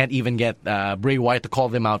 Now, they can't even get Bray Wyatt to call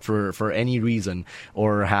them out for any reason,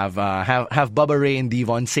 or have Bubba Ray and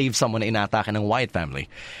Devon save someone na inatake ng Wyatt family.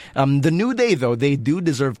 The New Day, though, they do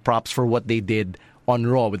deserve props for what they did on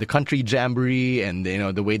Raw with the country jamboree and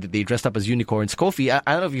the way that they dressed up as unicorns. Kofi, I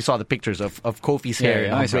don't know if you saw the pictures of Kofi's hair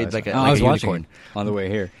braids like a unicorn on the way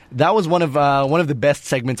here. That was one of the best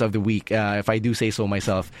segments of the week, if I do say so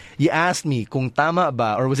myself. You asked me kung tama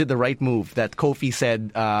ba, or was it the right move that Kofi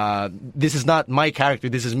said, this is not my character,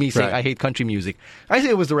 this is me saying I hate country music. I say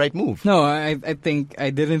it was the right move. No, I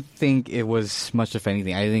didn't think it was much of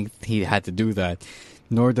anything. I think he had to do that.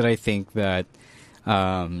 Nor did I think that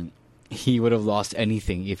he would have lost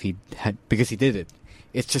anything if he had, because he did it.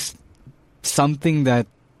 It's just something that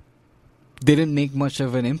didn't make much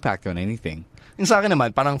of an impact on anything. Yung sa akin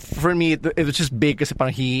naman, parang for me, it was just big kasi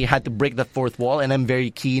parang he had to break that fourth wall, and I'm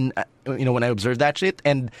very keen, when I observe that shit.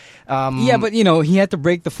 And yeah, but he had to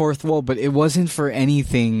break the fourth wall, but it wasn't for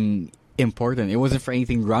anything important. It wasn't for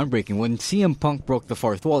anything groundbreaking. When CM Punk broke the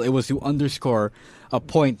fourth wall, it was to underscore a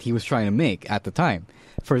point he was trying to make at the time.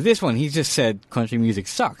 For this one, he just said country music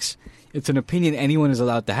sucks. It's an opinion anyone is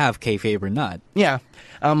allowed to have, kayfabe or not. Yeah.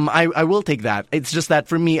 I will take that. It's just that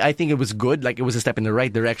for me, I think it was good. Like, it was a step in the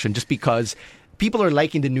right direction just because people are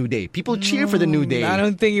liking the New Day. People cheer for the New Day. I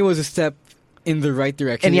don't think it was a step in the right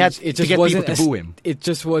direction. And he had to get people to boo him. It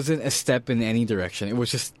just wasn't a step in any direction. It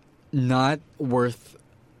was just not a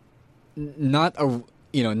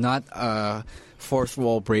fourth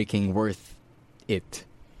wall breaking worth it.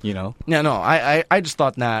 No, I just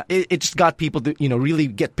thought it just got people to, really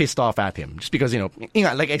get pissed off at him. Just because,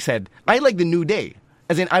 like I said, I like the New Day.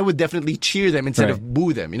 As in, I would definitely cheer them instead of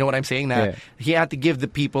boo them. You know what I'm saying? He had to give the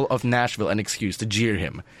people of Nashville an excuse to jeer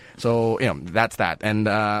him. So, that's that. And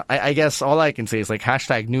I guess all I can say is like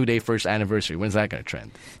hashtag New Day first anniversary. When's that going to trend?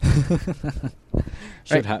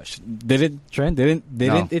 Did it trend?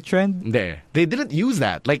 Didn't it trend? They didn't use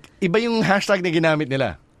that. Like, iba yung hashtag na ginamit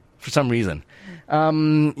nila for some reason.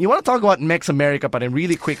 You want to talk about Mex America, but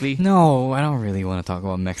really quickly? No, I don't really want to talk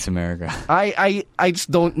about Mex America. I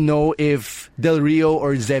just don't know if Del Rio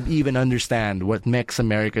or Zeb even understand what Mex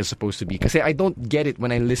America is supposed to be. Because I don't get it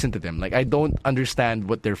when I listen to them. Like, I don't understand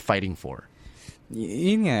what they're fighting for.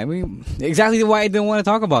 Yeah, I mean, exactly why I don't want to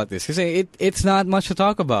talk about this. Because it's not much to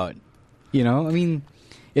talk about.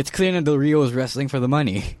 It's clear that Del Rio is wrestling for the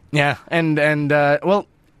money. Yeah, and well,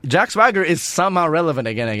 Jack Swagger is somehow relevant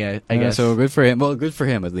again, I guess. So good for him. Well, good for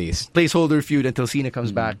him at least. Placeholder feud until Cena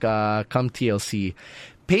comes back come TLC.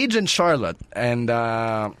 Paige and Charlotte and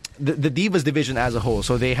the Divas division as a whole.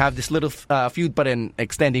 So they have this little feud but in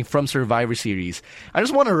extending from Survivor Series. I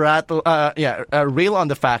just want to rail on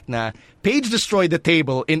the fact na Paige destroyed the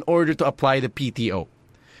table in order to apply the PTO.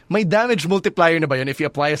 May damage multiplier na ba yun if you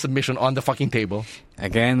apply a submission on the fucking table?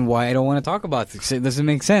 Again, why I don't want to talk about this. It doesn't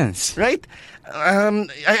make sense. Right?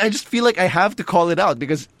 I just feel like I have to call it out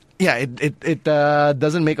because, yeah, it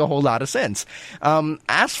doesn't make a whole lot of sense.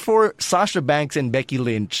 As for Sasha Banks and Becky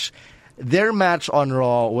Lynch, their match on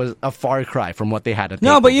Raw was a far cry from what they had at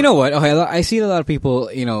No, but you know what? Okay, I see a lot of people,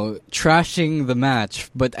 trashing the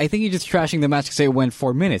match, but I think you're just trashing the match because it went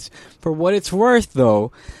 4 minutes. For what it's worth,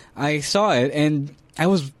 though, I saw it and I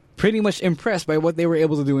was pretty much impressed by what they were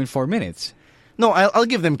able to do in 4 minutes. No, I'll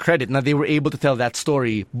give them credit. Now, they were able to tell that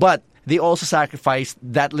story, but they also sacrificed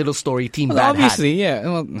that little story Team Bad obviously, had. Yeah.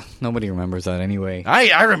 Well, nobody remembers that anyway.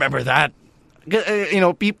 I remember that.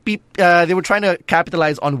 They were trying to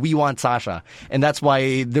capitalize on We Want Sasha, and that's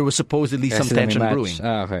why there was supposedly some tension brewing.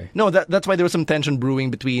 Okay. No, that's why there was some tension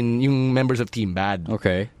brewing between yung members of Team Bad.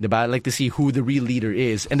 Okay. Diba? I'd like to see who the real leader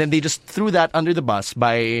is. And then they just threw that under the bus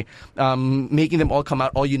by making them all come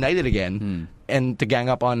out all united again and to gang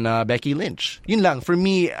up on Becky Lynch. Yun lang. For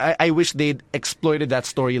me, I wish they'd exploited that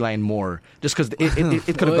storyline more just because it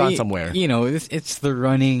could have gone somewhere. It's the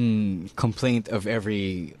running complaint of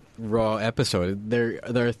every Raw episode. There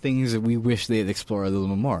are things that we wish they'd explore a little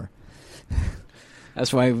bit more.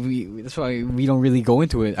 That's why we don't really go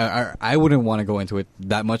into it. I wouldn't want to go into it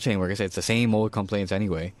that much anymore because it's the same old complaints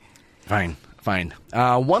anyway. Fine.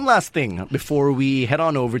 One last thing before we head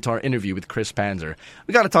on over to our interview with Chris Panzer.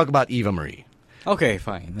 We got to talk about Eva Marie. Okay,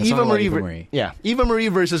 fine. Eva Marie. Yeah, Eva Marie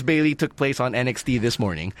versus Bayley took place on NXT this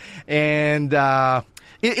morning, and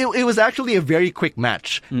it was actually a very quick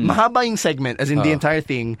match. Mahaba yung segment, as in the entire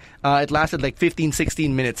thing. It lasted like 15-16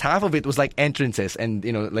 minutes. Half of it was like entrances and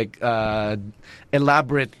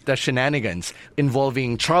elaborate shenanigans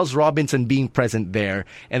involving Charles Robinson being present there,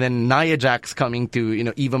 and then Nia Jax coming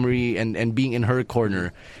to Eva Marie and being in her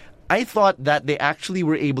corner. I thought that they actually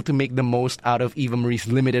were able to make the most out of Eva Marie's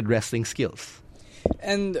limited wrestling skills.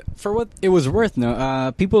 And for what it was worth,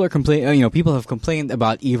 people are people have complained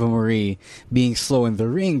about Eva Marie being slow in the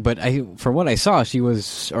ring, but for what I saw, she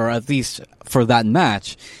was, or at least for that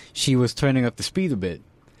match, she was turning up the speed a bit.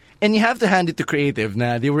 And you have to hand it to creative.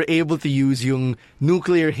 Now they were able to use yung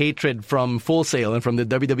nuclear hatred from Full Sail and from the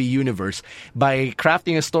WWE universe by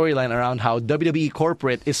crafting a storyline around how WWE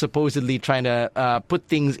corporate is supposedly trying to put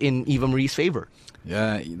things in Eva Marie's favor.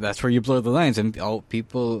 Yeah, that's where you blur the lines, and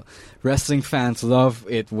wrestling fans love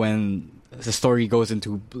it when the story goes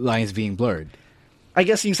into lines being blurred. I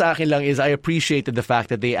guess yung sa akin lang is I appreciated the fact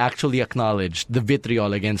that they actually acknowledged the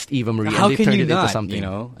vitriol against Eva Marie How and they can turned you it not, into something.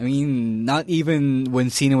 I mean, not even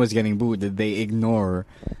when Cena was getting booed did they ignore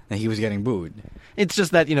that he was getting booed. It's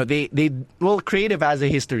just that, creative has a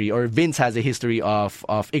history, or Vince has a history of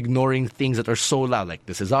ignoring things that are so loud, like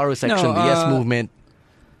the Cesaro section, the Yes Movement.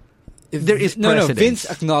 There is precedence. No, Vince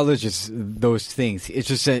acknowledges those things. It's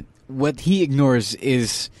just that what he ignores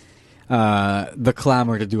is the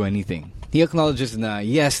clamor to do anything. He acknowledges that,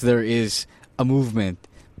 yes, there is a movement,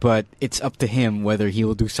 but it's up to him whether he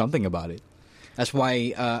will do something about it. That's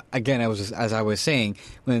why, again, as I was saying,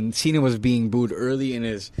 when Cena was being booed early in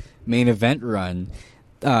his main event run,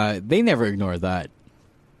 they never ignored that.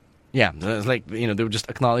 Yeah, it's like, they would just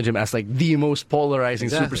acknowledge him as like the most polarizing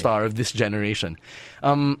superstar of this generation.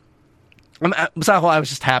 Basta ako, I was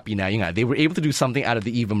just happy na they were able to do something out of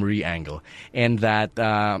the Eva Marie angle, and that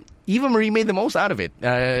Eva Marie made the most out of it.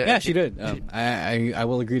 Yeah, she did. I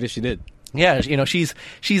will agree that she did. Yeah, she's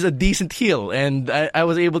a decent heel, and I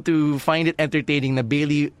was able to find it entertaining that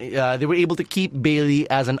Bayley. They were able to keep Bayley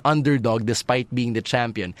as an underdog despite being the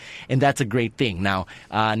champion, and that's a great thing. Now,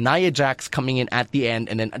 Nia Jax coming in at the end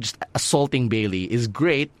and then just assaulting Bayley is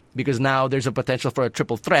great, because now there's a potential for a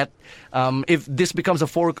triple threat. If this becomes a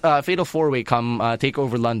fatal four-way come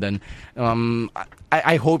TakeOver London,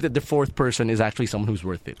 I hope that the fourth person is actually someone who's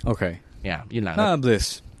worth it. Okay. Yeah, yun lang.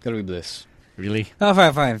 Bliss. Gotta be Bliss. Really? Oh,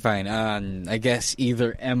 fine. I guess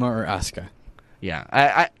either Emma or Asuka. Yeah.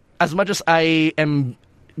 I as much as I am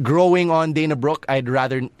growing on Dana Brooke, I'd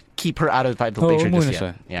rather keep her out of the title picture just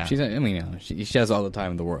yet. Yeah. She has all the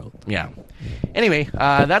time in the world. Yeah. Anyway,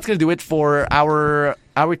 that's gonna do it for our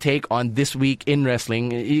take on this week in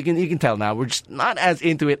wrestling. You can tell now we're just not as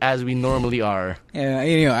into it as we normally are. Yeah,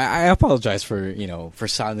 I apologize for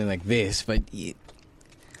sounding like this, but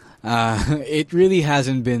it really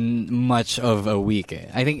hasn't been much of a week.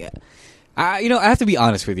 I think I have to be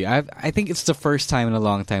honest with you. I think it's the first time in a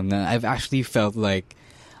long time that I've actually felt like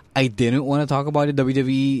I didn't want to talk about the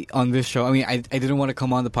WWE on this show. I mean, I didn't want to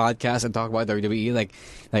come on the podcast and talk about WWE.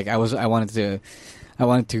 I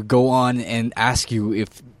wanted to go on and ask you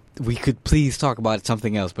if we could please talk about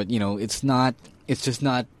something else. But it's just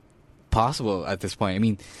not possible at this point. I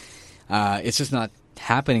mean, it's just not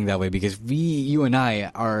happening that way because you and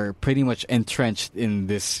I are pretty much entrenched in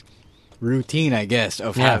this routine, I guess,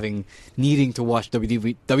 of needing to watch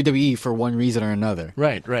WWE for one reason or another.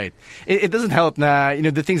 Right. It doesn't help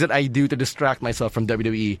the things that I do to distract myself from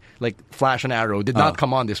WWE, like Flash and Arrow, did not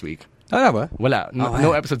come on this week. Ba? Wala.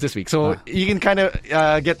 No episodes this week. So you can kind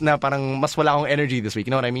of get na parang mas wala akong energy this week.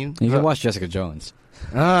 You know what I mean? You can watch Jessica Jones.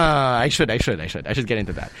 I should get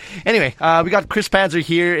into that. Anyway, we got Chris Panzer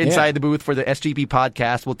here inside the booth for the SGP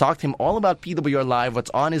podcast. We'll talk to him all about PWR Live, what's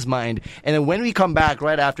on his mind, and then when we come back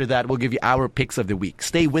right after that, we'll give you our picks of the week.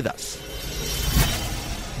 Stay with us.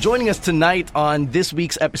 Joining us tonight on this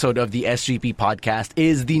week's episode of the SGP podcast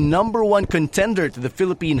is the #1 contender to the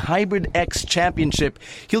Philippine Hybrid X Championship.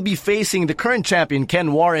 He'll be facing the current champion,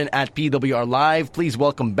 Ken Warren, at PWR Live. Please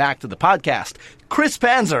welcome back to the podcast, Chris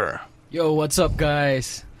Panzer. Yo, what's up,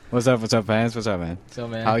 guys? What's up, Panz? What's up, man? What's up,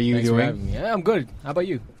 man? How are you Thanks doing? For having me. Yeah, I'm good. How about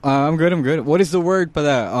you? I'm good. What is the word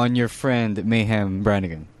pala on your friend Mayhem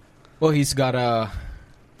Brannigan? Well, he's got a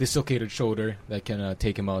dislocated shoulder that can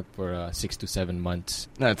take him out for 6 to 7 months.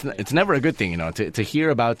 No, it's never a good thing, to hear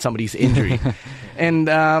about somebody's injury. And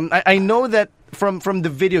I know that from the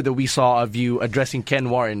video that we saw of you addressing Ken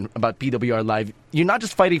Warren about PWR Live, you're not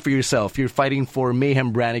just fighting for yourself, you're fighting for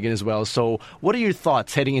Mayhem Brannigan as well. So what are your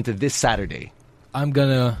thoughts heading into this Saturday? I'm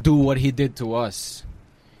gonna do what he did to us.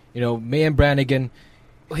 Mayhem Brannigan,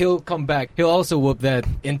 he'll come back. He'll also whoop that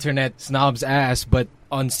internet snob's ass, but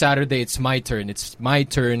on Saturday it's my turn. It's my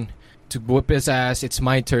turn to whoop his ass. It's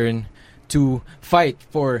my turn to fight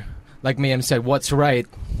for, like Mayhem said, what's right,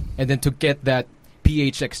 and then to get that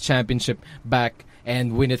PHX championship back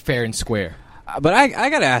and win it fair and square. But I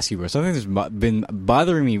gotta ask you, bro, something that's been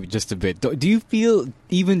bothering me just a bit. Do you feel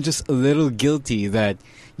even just a little guilty that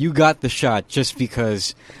you got the shot just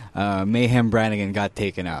because Mayhem Brannigan got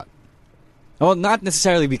taken out? Well, not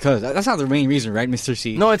necessarily because that's not the main reason, right, Mr.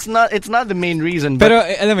 C? No, it's not. It's not the main reason. But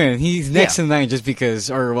I mean, he's next in line just because,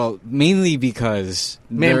 mainly because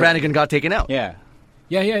Mayhem Brannigan got taken out. Yeah.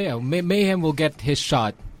 Mayhem will get his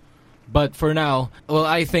shot. But for now,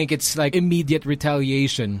 I think it's like immediate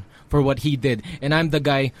retaliation for what he did. And I'm the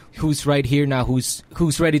guy who's right here now,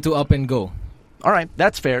 who's ready to up and go. All right,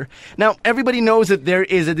 that's fair. Now, everybody knows that there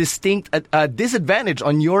is a distinct disadvantage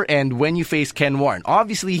on your end when you face Ken Warren.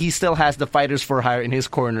 Obviously, he still has the fighters for hire in his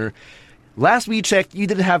corner. Last we checked, you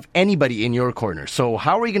didn't have anybody in your corner. So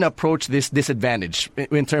how are you going to approach this disadvantage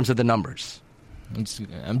in terms of the numbers? I'm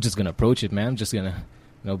just going to approach it, man. I'm just going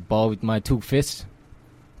to ball with my 2 fists.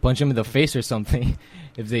 Punch him in the face or something.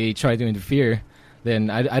 If they try to interfere, then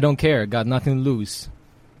I don't care. Got nothing to lose.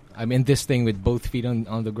 I'm in this thing with both feet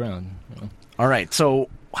on the ground. All right. So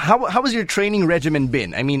how has your training regimen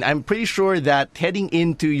been? I mean, I'm pretty sure that heading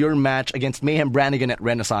into your match against Mayhem Brannigan at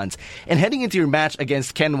Renaissance and heading into your match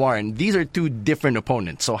against Ken Warren, these are 2 different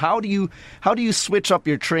opponents. So how do you switch up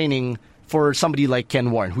your training for somebody like Ken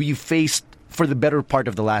Warren, who you faced for the better part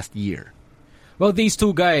of the last year? Well, these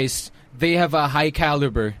 2 guys, they have a high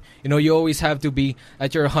caliber. You always have to be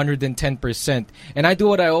at your 110%. And I do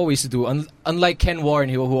what I always do. Unlike Ken Warren,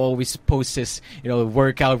 who always posts his,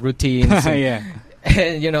 workout routines. Yeah.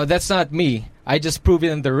 And, that's not me. I just prove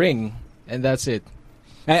it in the ring, and that's it.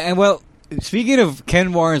 And speaking of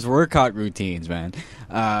Ken Warren's workout routines, man,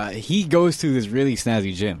 he goes to this really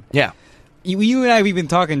snazzy gym. Yeah. You and I, we've been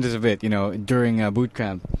talking just a bit, during boot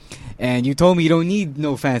camp. And you told me you don't need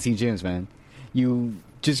no fancy gyms, man. You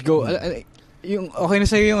just go... Yung okay na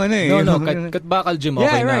sa'yo yung ano eh. No, katbakal gym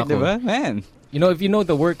okay yeah, right, na ako. Diba? Man. If you know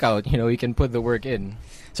the workout, you can put the work in.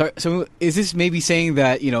 So is this maybe saying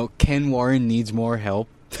that, Ken Warren needs more help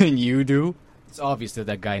than you do? It's obvious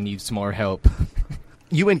that guy needs more help.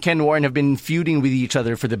 You and Ken Warren have been feuding with each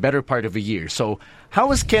other for the better part of a year. So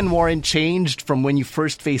how has Ken Warren changed from when you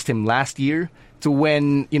first faced him last year to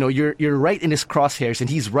when, you're right in his crosshairs and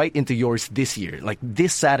he's right into yours this year, like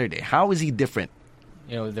this Saturday? How is he different?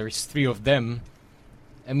 There's 3 of them.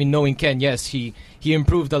 I mean, knowing Ken, yes, he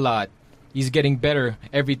improved a lot. He's getting better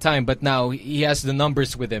every time, but now he has the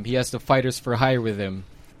numbers with him. He has the fighters for hire with him.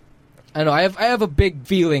 I know I have a big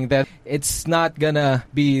feeling that it's not gonna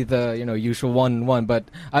be the usual 1-1, but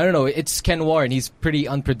I don't know. It's Ken Warren. He's pretty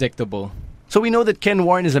unpredictable. So we know that Ken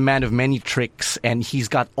Warren is a man of many tricks, and he's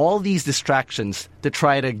got all these distractions to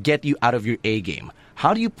try to get you out of your A game.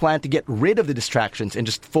 How do you plan to get rid of the distractions and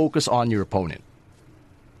just focus on your opponent?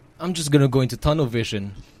 I'm just going to go into tunnel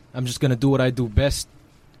vision. I'm just going to do what I do best.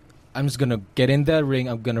 I'm just going to get in that ring.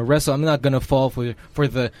 I'm going to wrestle. I'm not going to fall for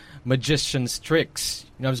the magician's tricks.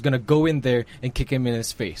 I'm just going to go in there and kick him in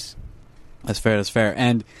his face. That's fair.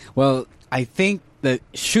 And, well, I think that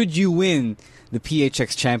should you win the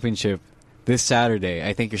PHX Championship this Saturday,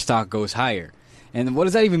 I think your stock goes higher. And what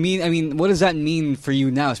does that even mean? I mean, what does that mean for you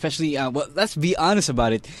now? Especially, let's be honest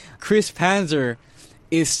about it. Chris Panzer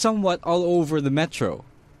is somewhat all over the metro,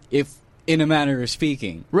 if in a manner of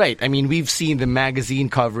speaking. Right. I mean, we've seen the magazine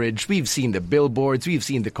coverage, we've seen the billboards, we've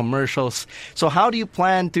seen the commercials. So how do you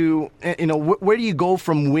plan to, where do you go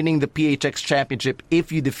from winning the PHX Championship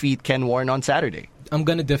if you defeat Ken Warren on Saturday? I'm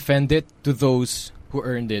going to defend it to those who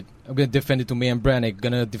earned it. I'm going to defend it to Mayan Brannick. I'm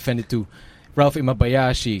going to defend it to Ralph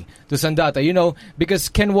Imabayashi, to Sandata. Because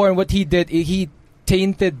Ken Warren, what he did, he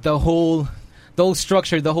tainted the whole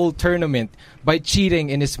structure, the whole tournament by cheating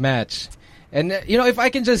in his match. And, if I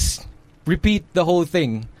can just repeat the whole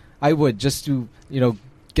thing, I would, just to,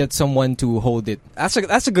 get someone to hold it.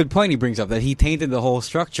 That's a good point he brings up, that he tainted the whole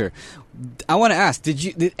structure. I want to ask,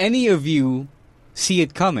 did any of you see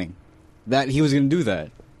it coming, that he was going to do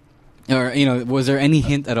that? Or, was there any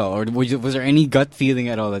hint at all? Or was there any gut feeling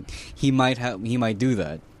at all that he might do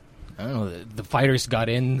that? I don't know. The fighters got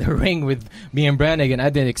in the ring with me and Brannigan.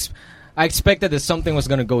 I expected that something was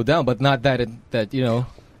going to go down, but not that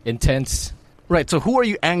intense. Right, so who are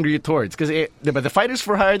you angry towards? Because the Fighters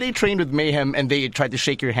for Hire, they trained with Mayhem and they tried to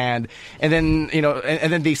shake your hand, and then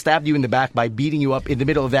and then they stabbed you in the back by beating you up in the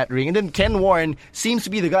middle of that ring. And then Ken Warren seems to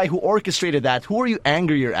be the guy who orchestrated that. Who are you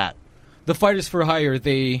angrier at? The Fighters for Hire,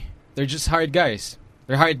 they're just hired guys.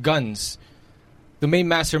 They're hired guns. The main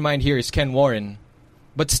mastermind here is Ken Warren,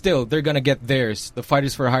 but still, they're gonna get theirs. The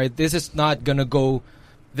Fighters for Hire. This is not gonna go.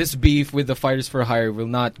 This beef with the Fighters for Hire will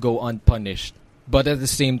not go unpunished. But at the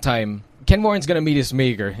same time, Ken Warren's going to meet his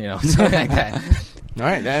maker, something like that. All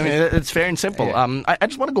right. I mean, it's fair and simple. Yeah. I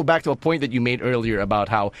just want to go back to a point that you made earlier about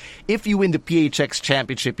how if you win the PHX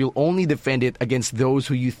Championship, you'll only defend it against those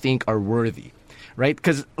who you think are worthy, right?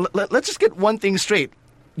 Because let's just get one thing straight.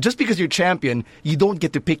 Just because you're champion, you don't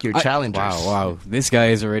get to pick your challengers. Wow. This guy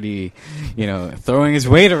is already, throwing his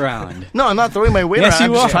weight around. No, I'm not throwing my weight Yes, around.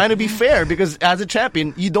 I'm you just are. trying to be fair because as a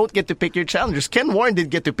champion, you don't get to pick your challengers. Ken Warren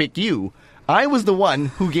did get to pick you. I was the one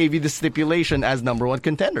who gave you the stipulation as number one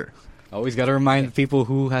contender. Always got to remind people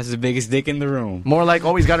who has the biggest dick in the room. More like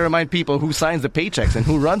always got to remind people who signs the paychecks and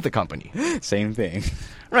who runs the company. Same thing.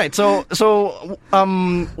 Right. So,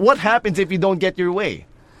 what happens if you don't get your way?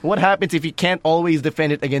 What happens if you can't always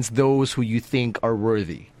defend it against those who you think are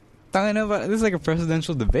worthy? This is like a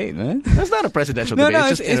presidential debate, man. That's not a presidential debate. No,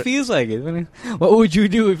 it feels like it. What would you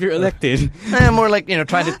do if you're elected? More like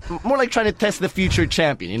trying to test the future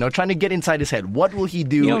champion. Trying to get inside his head. What will he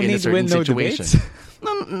do in a certain situation?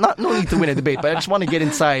 No need to win a debate, but I just want to get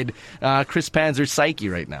inside Chris Panzer's psyche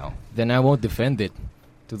right now. Then I won't defend it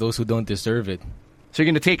to those who don't deserve it. So you're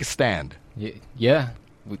going to take a stand? Yeah.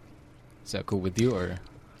 Is that cool with you or?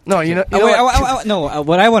 No,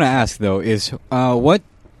 what I want to ask though is, what,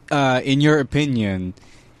 in your opinion,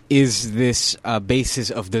 is this basis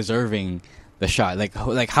of deserving the shot?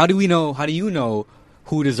 Like, how do you know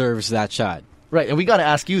who deserves that shot? Right, and we got to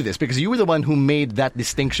ask you this because you were the one who made that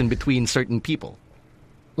distinction between certain people.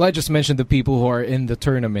 Well, I just mentioned the people who are in the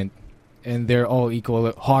tournament, and they're all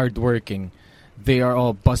equal hardworking. They are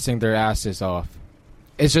all busting their asses off.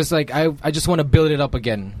 It's just like I just want to build it up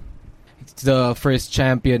again. The first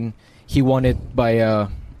champion, he won it by,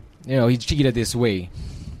 he cheated this way.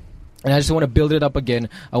 And I just want to build it up again.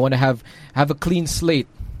 I want to have a clean slate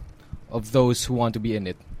of those who want to be in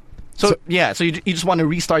it. So you just want to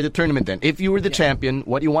restart the tournament then. If you were the champion,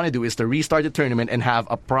 what you want to do is to restart the tournament and have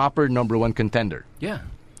a proper number one contender. Yeah.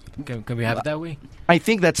 Can we have it that way? I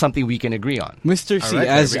think that's something we can agree on. Mr. C, right,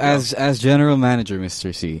 as general manager,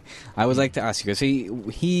 Mr. C, I would like to ask you, because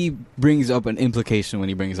he brings up an implication when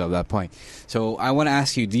he brings up that point. So I want to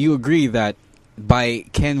ask you, do you agree that by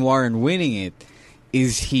Ken Warren winning it,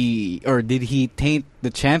 did he taint the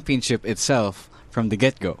championship itself from the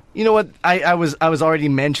get-go? You know what? I was already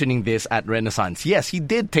mentioning this at Renaissance. Yes, he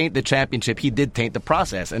did taint the championship. He did taint the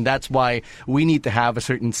process. And that's why we need to have a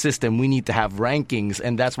certain system. We need to have rankings.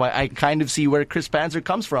 And that's why I kind of see where Chris Panzer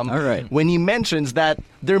comes from. All right. When he mentions that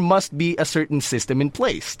there must be a certain system in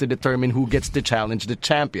place to determine who gets to challenge the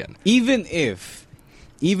champion. Even if,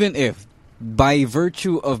 by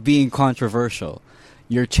virtue of being controversial,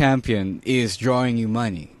 your champion is drawing you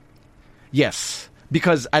money. Yes.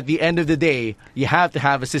 Because at the end of the day, you have to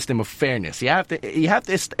have a system of fairness.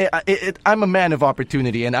 I'm a man of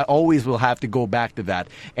opportunity, and I always will have to go back to that.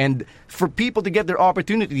 And for people to get their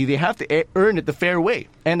opportunity, they have to earn it the fair way.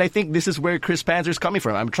 And I think this is where Chris Panzer's coming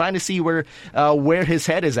from. I'm trying to see where his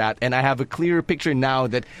head is at, and I have a clearer picture now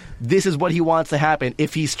that this is what he wants to happen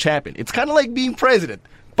if he's champion. It's kind of like being president.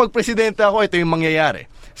 Pag presidente ako, ito yung mangyayari.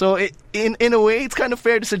 So in a way, it's kind of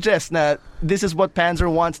fair to suggest that this is what Panzer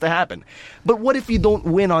wants to happen. But what if you don't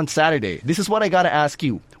win on Saturday? This is what I got to ask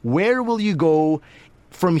you. Where will you go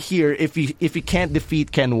from here if you can't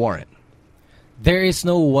defeat Ken Warren? There is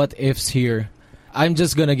no what ifs here. I'm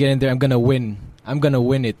just gonna get in there. I'm gonna win. I'm gonna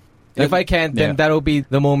win it. If I can't, then that'll be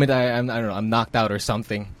the moment I don't know, I'm knocked out or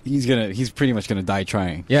something. He's pretty much gonna die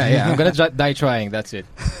trying. Yeah, I'm gonna die trying. That's it.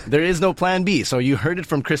 There is no plan B, so you heard it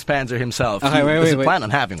from Chris Panzer himself. Okay, he doesn't plan on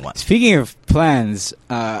having one. Speaking of plans,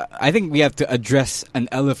 I think we have to address an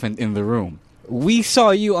elephant in the room. We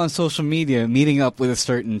saw you on social media meeting up with a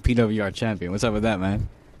certain PWR champion. What's up with that, man?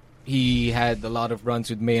 He had a lot of runs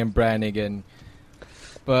with May and Brannigan,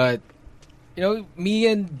 but me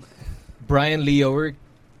and Brian Leo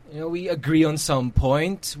we agree on some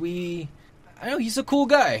point. I know he's a cool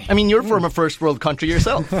guy. I mean, you're from a first world country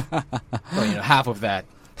yourself. Well, half of that.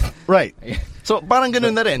 Right. So, parang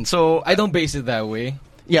ganun na rin. So, I don't base it that way.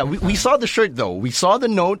 Yeah, we saw the shirt, though. We saw the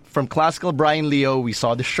note from Classical Brian Leo. We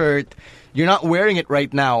saw the shirt. You're not wearing it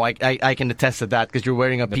right now. I can attest to that because you're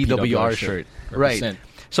wearing a PWR shirt. Right.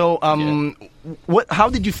 So, how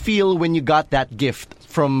did you feel when you got that gift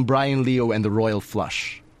from Brian Leo and the Royal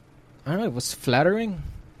Flush? I don't know. It was flattering.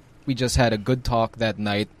 We just had a good talk that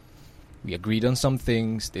night. We agreed on some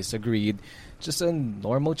things, disagreed. Just a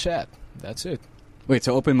normal chat. That's it. Wait,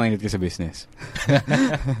 so open-minded is a business?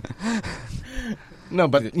 No,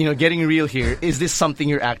 but, getting real here, is this something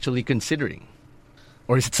you're actually considering?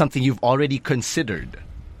 Or is it something you've already considered?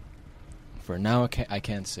 For now, I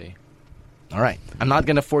can't say. All right. I'm not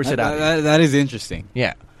going to force it out. That is interesting.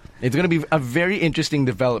 Yeah. It's going to be a very interesting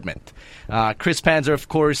development. Chris Panzer, of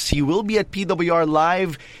course, he will be at PWR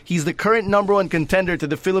Live. He's the current #1 contender to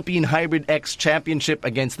the Philippine Hybrid X Championship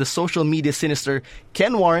against the social media sinister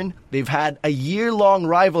Ken Warren. They've had a year-long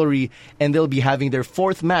rivalry, and they'll be having their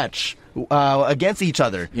 4th match against each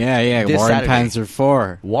other. Yeah. Warren Saturday. Panzer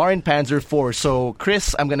 4. Warren Panzer 4. So,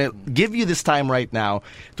 Chris, I'm going to give you this time right now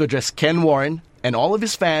to address Ken Warren and all of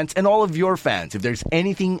his fans and all of your fans. If there's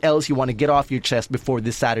anything else you want to get off your chest before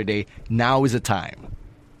this Saturday, now is the time.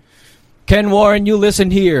 Ken Warren, you listen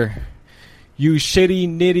here. You shitty,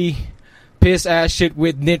 nitty, piss-ass shit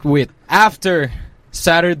with nitwit. After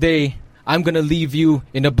Saturday, I'm going to leave you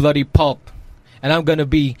in a bloody pulp. And I'm going to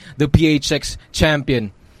be the PHX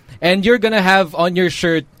champion. And you're going to have on your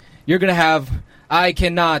shirt, I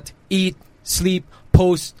cannot eat, sleep,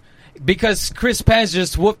 post, because Chris Panz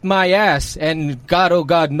just whooped my ass, and God, oh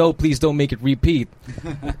God, no, please don't make it repeat.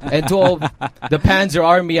 And to all the Panzer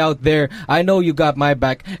army out there, I know you got my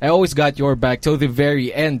back. I always got your back till the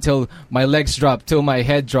very end, till my legs drop, till my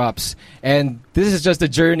head drops. And this is just a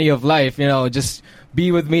journey of life, just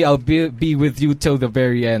be with me. I'll be with you till the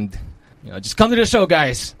very end. Just come to the show,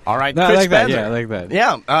 guys. All right, no, Chris I like Panzer. That. Yeah, I like that.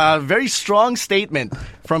 Yeah, very strong statement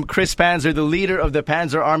from Chris Panzer, the leader of the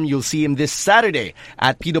Panzer Army. You'll see him this Saturday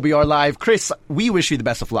at PWR Live. Chris, we wish you the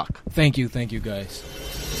best of luck. Thank you, guys.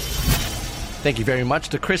 Thank you very much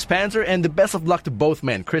to Chris Panzer, and the best of luck to both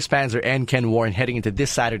men, Chris Panzer and Ken Warren, heading into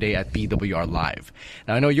this Saturday at PWR Live.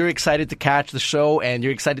 Now, I know you're excited to catch the show, and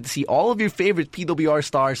you're excited to see all of your favorite PWR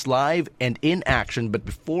stars live and in action, but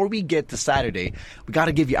before we get to Saturday, we got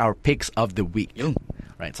to give you our picks of the week.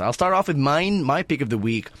 Right, so I'll start off with mine. My pick of the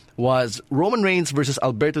week was Roman Reigns versus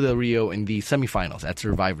Alberto Del Rio in the semifinals at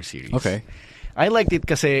Survivor Series. Okay. I liked it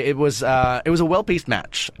because it was a well-paced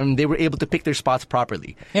match, and they were able to pick their spots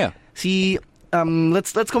properly. Yeah. See,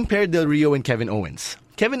 let's compare Del Rio and Kevin Owens.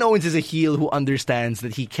 Kevin Owens is a heel who understands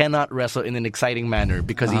that he cannot wrestle in an exciting manner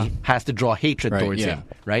because he has to draw hatred towards him,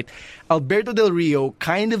 right? Alberto Del Rio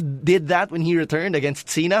kind of did that when he returned against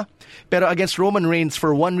Cena, but against Roman Reigns,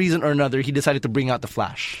 for one reason or another, he decided to bring out the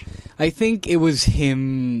Flash. I think it was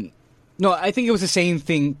him. No, I think it was the same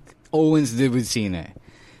thing Owens did with Cena.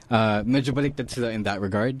 Medyo baliktad sila in that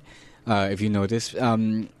regard, if you notice.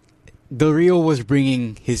 Del Rio was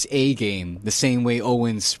bringing his A game the same way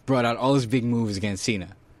Owens brought out all his big moves against Cena.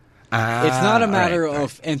 It's not a matter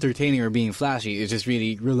of entertaining or being flashy. It's just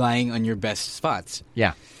really relying on your best spots.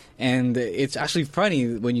 Yeah. And it's actually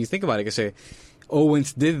funny when you think about it, because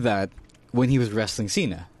Owens did that when he was wrestling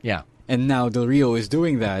Cena. Yeah. And now Del Rio is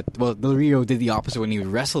doing that. Well, Del Rio did the opposite when he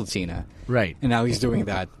wrestled Cena. Right. And now he's doing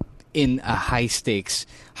that in a high-stakes,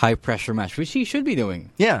 high-pressure match, which he should be doing.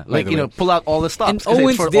 Yeah, like, pull out all the stops. And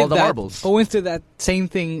Owens for did all the marbles. Owens did that same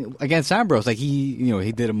thing against Ambrose. Like,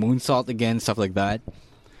 he did a moonsault again, stuff like that.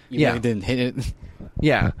 He didn't hit it.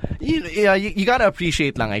 Yeah. You gotta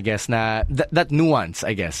appreciate lang, I guess, na that nuance,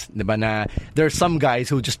 I guess. Diba, na there are some guys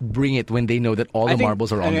who just bring it when they know that all the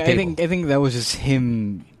marbles are on the table. I think that was just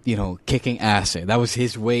him, kicking ass. That was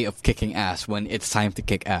his way of kicking ass when it's time to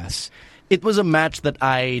kick ass. It was a match that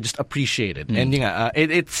I just appreciated. And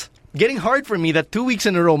it's getting hard for me that 2 weeks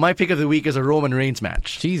in a row, my pick of the week is a Roman Reigns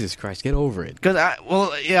match. Jesus Christ, get over it. Because,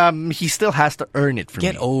 he still has to earn it for me.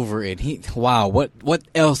 Get over it. What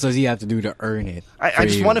else does he have to do to earn it? I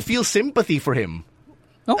just want to feel sympathy for him.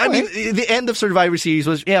 Okay. I mean, the end of Survivor Series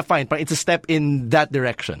was, fine, but it's a step in that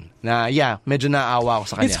direction. Medyo naawa ako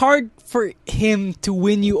sa kanya. It's hard for him to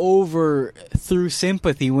win you over through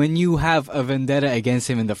sympathy when you have a vendetta against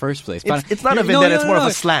him in the first place. It's not a vendetta, it's more of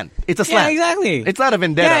a slant. It's a slant. Yeah, exactly. It's not a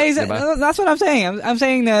vendetta. Yeah, exactly. That's what I'm saying. I'm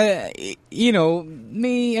saying that,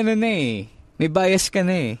 may bias ka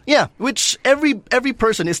na eh. Yeah, which every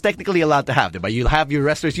person is technically allowed to have. Diba? You'll have your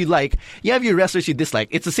wrestlers you like, you have your wrestlers you dislike.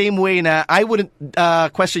 It's the same way na I wouldn't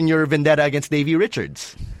question your vendetta against Davey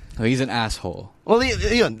Richards. Oh, he's an asshole. Well,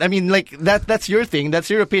 I mean, like, that's your thing,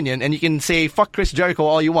 that's your opinion, and you can say, fuck Chris Jericho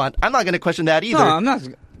all you want. I'm not going to question that either. No, I'm not.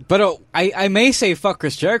 But I may say fuck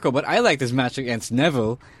Chris Jericho, but I like this match against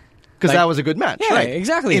Neville. Because that was a good match, yeah, right?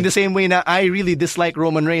 Exactly. In the same way now, I really dislike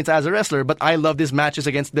Roman Reigns as a wrestler, but I love his matches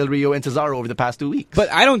against Del Rio and Cesaro over the past 2 weeks.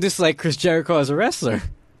 But I don't dislike Chris Jericho as a wrestler.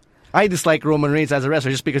 I dislike Roman Reigns as a wrestler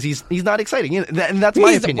just because he's not exciting, and that's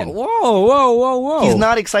my opinion. Whoa! He's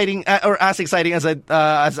not exciting or as exciting as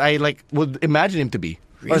I like would imagine him to be,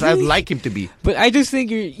 really? Or as I would like him to be. But I just think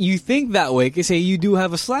you think that way because you do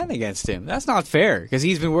have a slant against him. That's not fair because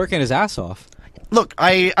he's been working his ass off. Look,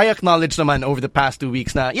 I acknowledge naman over the past 2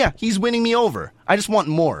 weeks na, he's winning me over. I just want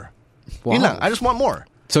more. Wow. Yun lang, I just want more.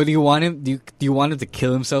 So do you want him? Do you want him to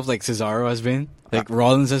kill himself like Cesaro has been, like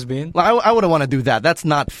Rollins has been? Well, I wouldn't want to do that. That's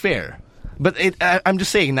not fair. But I'm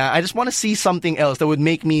just saying now, I just want to see something else that would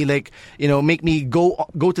make me make me go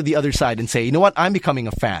to the other side and say, you know what, I'm becoming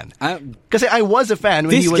a fan. Because I was a fan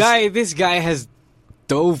when This guy has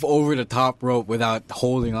dove over the top rope without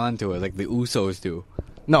holding on to it like the Usos do.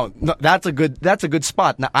 No, that's a good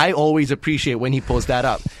spot. Now, I always appreciate when he pulls that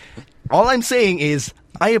up. All I'm saying is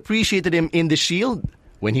I appreciated him in the Shield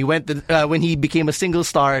when he became a single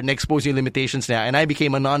star and exposed your limitations now, and I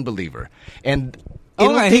became a non-believer. And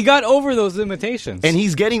he got over those limitations. And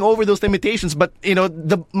he's getting over those limitations, but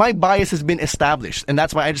my bias has been established, and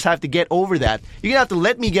that's why I just have to get over that. You're gonna have to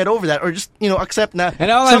let me get over that, or just accept that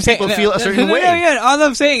some people feel a certain way. All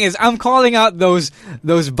I'm saying is I'm calling out those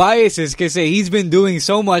biases because he's been doing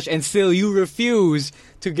so much, and still you refuse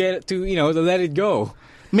to to let it go.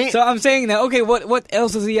 So I'm saying that, okay, what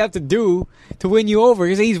else does he have to do to win you over?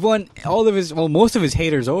 Because he's won most of his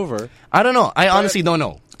haters over. I don't know. I honestly don't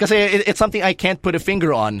know. Because it's something I can't put a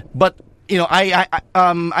finger on. But, I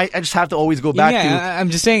just have to always go back to... I'm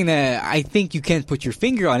just saying that I think you can't put your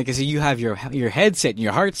finger on it because you have your head set and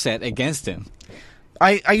your heart set against him.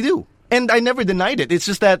 I do. And I never denied it. It's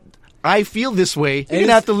just that I feel this way. You're going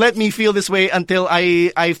to have to let me feel this way until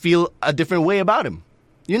I feel a different way about him.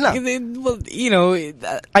 Well, I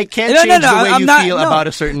can't change the way you feel about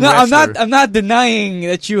a certain wrestler. I'm not denying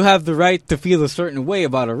that you have the right to feel a certain way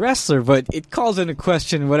about a wrestler, but it calls into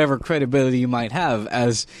question whatever credibility you might have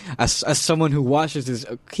as someone who watches this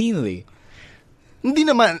keenly. Hindi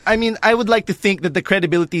naman. I mean, I would like to think that the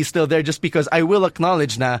credibility is still there just because I will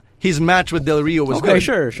acknowledge na his match with Del Rio was good.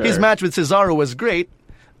 Sure. His match with Cesaro was great.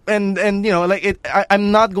 And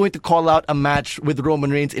I'm not going to call out a match with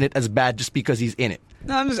Roman Reigns in it as bad just because he's in it.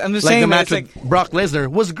 No, I'm just like saying the match with Brock Lesnar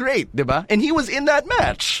was great, diba? And he was in that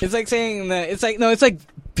match. It's like saying that it's like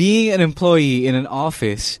being an employee in an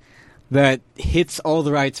office that hits all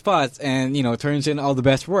the right spots and turns in all the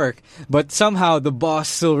best work, but somehow the boss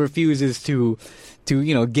still refuses to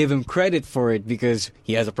give him credit for it because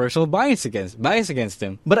he has a personal bias against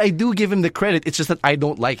him. But I do give him the credit. It's just that I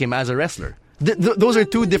don't like him as a wrestler. Those are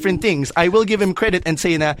two different things. I will give him credit and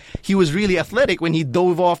say that he was really athletic when he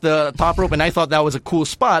dove off the top rope, and I thought that was a cool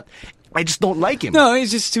spot. I just don't like him. No,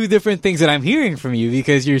 it's just two different things that I'm hearing from you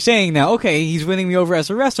because you're saying now, okay, he's winning me over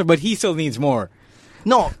as a wrestler, but he still needs more.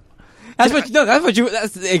 No. That's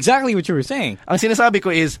exactly what you were saying. Ang sinasabi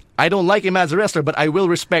ko is, I don't like him as a wrestler, but I will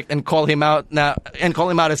respect and call him out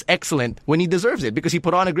as excellent when he deserves it because he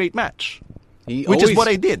put on a great match. Which is what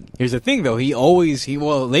I did. Here's the thing, though.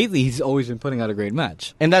 Lately he's always been putting out a great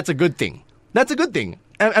match. And that's a good thing. That's a good thing.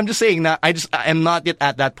 I'm just saying that I'm not yet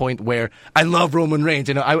at that point where I love Roman Reigns.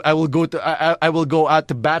 I will go out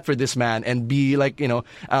to bat for this man and be like,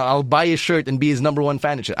 I'll buy his shirt and be his number one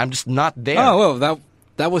fan and shit. I'm just not there. Oh, well,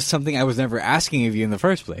 that was something I was never asking of you in the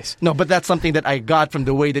first place. No, but that's something that I got from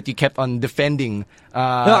the way that you kept on defending.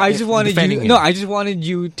 I just wanted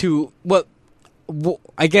you to. Well,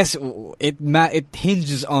 I guess it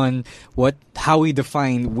hinges on how we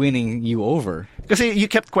define winning you over. Because you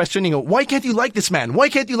kept questioning, why can't you like this man? Why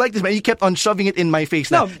can't you like this man? You kept on shoving it in my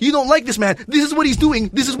face. No, you don't like this man. This is what he's doing.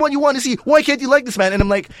 This is what you want to see. Why can't you like this man? And I'm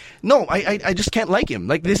like, no, I just can't like him.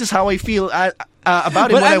 Like, this is how I feel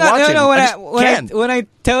about him when I watch him.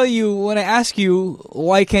 When I ask you,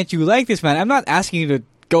 why can't you like this man? I'm not asking you to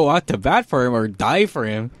go out to bat for him or die for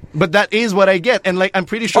him. But that is what I get. And like, I'm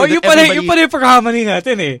pretty sure you pala yung pagkakamali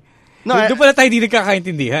natin eh. No, doon pala tayo di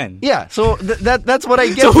nagkakaintindihan. Yeah, so that's what I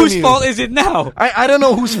get. So whose fault is it now? I don't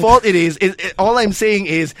know whose fault it is. All I'm saying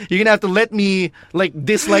is you're gonna have to let me like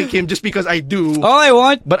dislike him just because I do. All I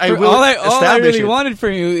really it. wanted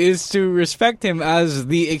from you is to respect him as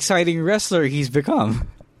the exciting wrestler he's become.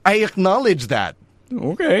 I acknowledge that.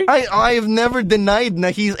 Okay. I've never denied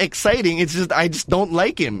that he's exciting. It's just I just don't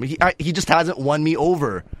like him. He just hasn't won me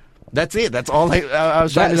over. That's it. That's all I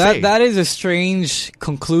was trying to say. That is a strange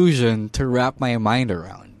conclusion to wrap my mind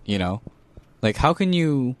around, Like, how can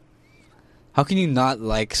you not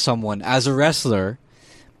like someone as a wrestler,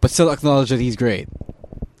 but still acknowledge that he's great?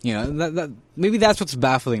 Maybe that's what's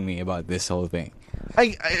baffling me about this whole thing.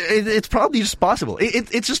 It's probably just possible.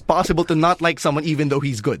 It's just possible to not like someone even though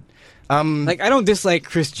he's good. I don't dislike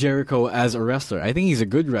Chris Jericho as a wrestler. I think he's a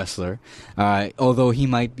good wrestler, although he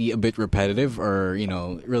might be a bit repetitive or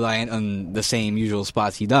reliant on the same usual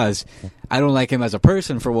spots he does. I don't like him as a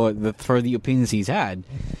person for the opinions he's had,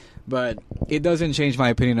 but it doesn't change my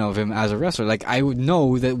opinion of him as a wrestler. Like, I would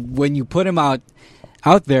know that when you put him out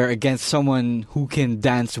there against someone who can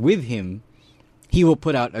dance with him, he will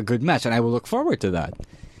put out a good match, and I will look forward to that.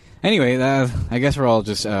 Anyway, I guess we're all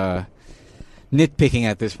just nitpicking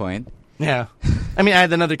at this point. Yeah. I mean, I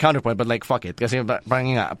had another counterpoint, but like, fuck it. Because I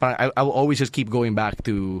will always just keep going back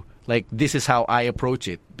to, like, this is how I approach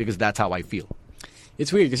it, because that's how I feel.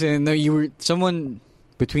 It's weird, because someone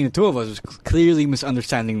between the two of us was clearly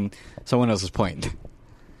misunderstanding someone else's point.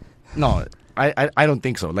 No, I don't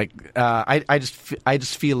think so. Like, I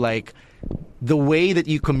just feel like the way that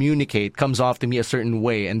you communicate comes off to me a certain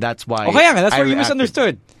way, and that's why. Okay, that's where you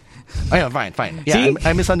misunderstood. Oh, yeah, fine. Yeah,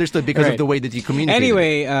 I misunderstood because of the way that you communicate.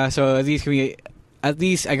 Anyway, so at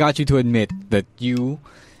least I got you to admit that you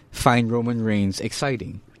find Roman Reigns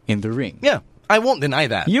exciting in the ring. Yeah, I won't deny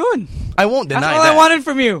that. I won't deny that. That's all I wanted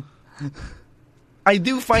from you. I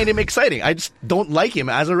do find him exciting. I just don't like him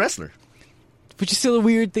as a wrestler. Which is still a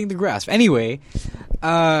weird thing to grasp. Anyway,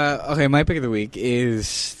 okay, my pick of the week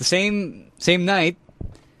is the same night.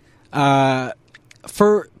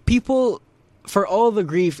 For all the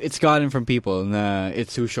grief it's gotten from people,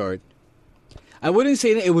 it's too short. I wouldn't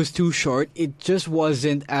say that it was too short. It just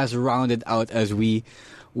wasn't as rounded out as we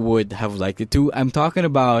would have liked it to. I'm talking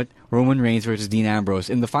about Roman Reigns versus Dean Ambrose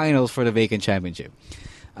in the finals for the vacant championship.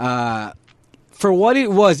 For what it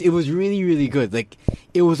was really, really good. Like,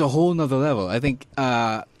 it was a whole nother level. I think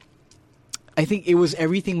it was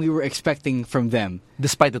everything we were expecting from them.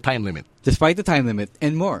 Despite the time limit.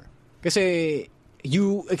 And more. Kasi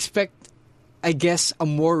you expect, I guess, a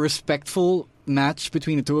more respectful match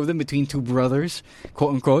between the two of them, between two brothers,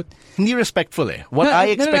 quote unquote. Hindi respectful eh. I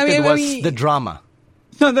expected was the drama.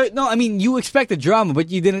 No, I mean, you expected drama, but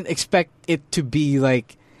you didn't expect it to be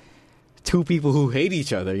like two people who hate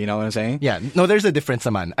each other, you know what I'm saying? Yeah, no, there's a difference,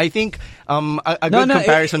 man. I think a good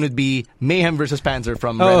comparison would be Mayhem versus Panzer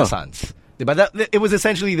from Renaissance. But it was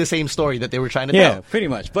essentially the same story that they were trying to tell. Yeah, pretty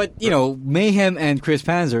much. But, Mayhem and Chris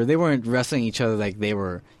Panzer, they weren't wrestling each other like they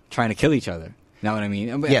were trying to kill each other. Know what I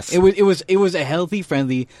mean? Yes. It was a healthy,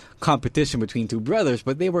 friendly competition between two brothers,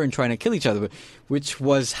 but they weren't trying to kill each other, which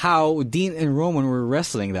was how Dean and Roman were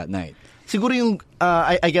wrestling that night. Siguro yung,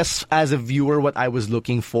 I guess, as a viewer, what I was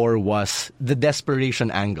looking for was the desperation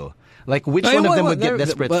angle. Like, which one of them would get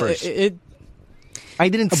desperate first? I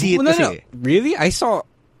didn't see it kasi. No. Really? I saw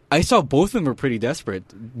both of them were pretty desperate.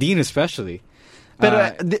 Dean especially.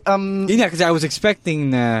 But, because I was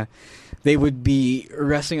expecting they would be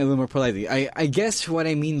wrestling a little more politely. I guess what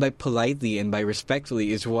I mean by politely and by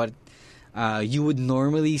respectfully is what you would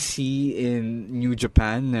normally see in New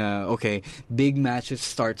Japan. Big matches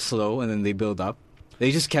start slow and then they build up.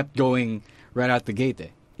 They just kept going right out the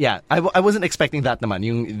gate. Yeah, I wasn't expecting that naman,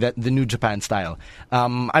 the New Japan style.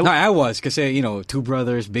 I was, kasi, two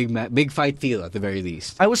brothers, big fight feel at the very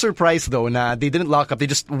least. I was surprised though, na they didn't lock up. They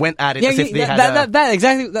just went at it as if they had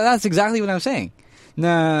that's exactly what I'm saying.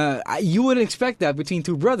 Na, you wouldn't expect that between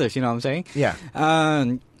two brothers, you know what I'm saying? Yeah.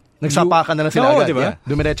 Nagsapakan na sila agad. Diba? Yeah.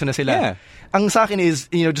 Dumiretso na sila. Yeah. Ang sa akin is,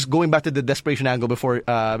 just going back to the desperation angle before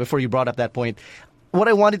you brought up that point, what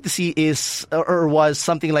I wanted to see is, or was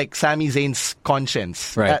something like Sami Zayn's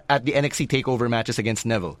conscience at the NXT TakeOver matches against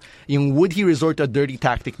Neville. Would he resort to a dirty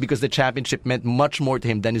tactic because the championship meant much more to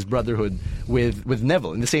him than his brotherhood with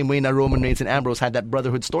Neville? In the same way that Roman Reigns and Ambrose had that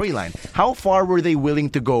brotherhood storyline. How far were they willing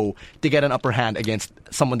to go to get an upper hand against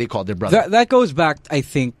someone they called their brother? That goes back, I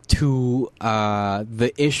think, to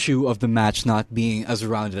the issue of the match not being as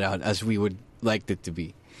rounded out as we would like it to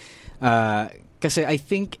be. Because I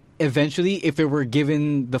think eventually, if it were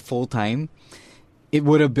given the full time, it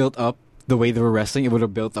would have built up the way they were wrestling. It would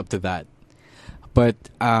have built up to that. But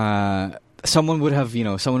someone would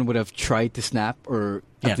have tried to snap, or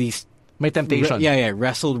at least my temptation.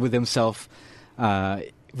 Wrestled with himself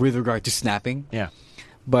with regard to snapping. Yeah.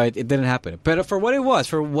 But it didn't happen. But for what it was,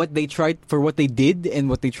 for what they did and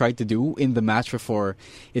what they tried to do in the match before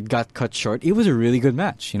it got cut short, it was a really good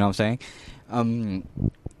match. You know what I'm saying?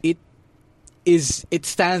 It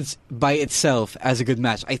stands by itself as a good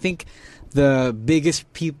match. I think the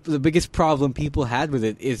biggest problem people had with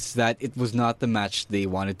it is that it was not the match they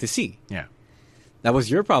wanted to see. Yeah. That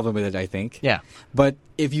was your problem with it, I think. Yeah. But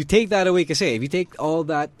if you take that away, if you take all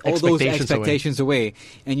those expectations away,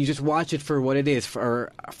 and you just watch it for what it is,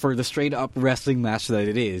 for the straight up wrestling match that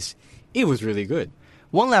it is, it was really good.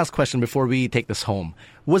 One last question before we take this home.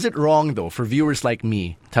 Was it wrong, though, for viewers like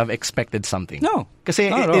me to have expected something? No. Because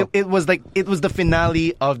it was the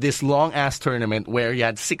finale of this long-ass tournament where you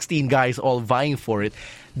had 16 guys all vying for it.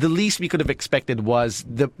 The least we could have expected was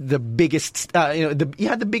the biggest, you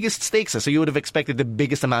had the biggest stakes, so you would have expected the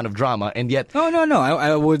biggest amount of drama, and yet... No.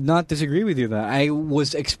 I would not disagree with you there. I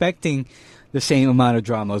was expecting the same amount of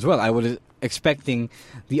drama as well. I was expecting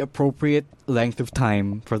the appropriate length of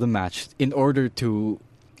time for the match in order to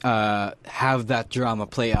have that drama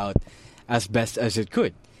play out as best as it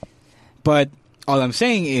could. But all I'm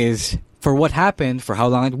saying is, for what happened, for how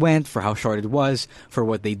long it went, for how short it was, for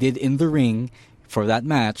what they did in the ring, for that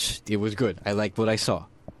match, it was good. I liked what I saw.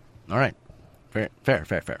 All right. Fair.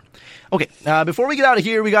 Okay, before we get out of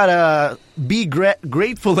here, we gotta be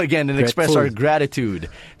grateful again and express our gratitude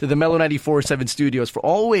to the Mellow 94.7 Studios for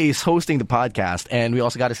always hosting the podcast. And we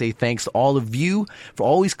also gotta say thanks to all of you for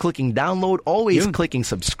always clicking download, always clicking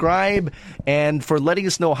subscribe, and for letting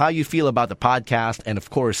us know how you feel about the podcast. And of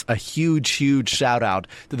course, a huge shout out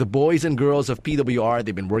to the boys and girls of PWR.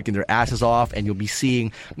 They've been working their asses off, and you'll be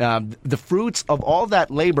seeing the fruits of all that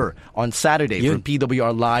labor on Saturday for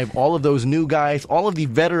PWR Live. All of those new guys, all of the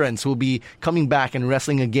veterans who will be coming back and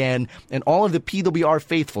wrestling again, and all of the PWR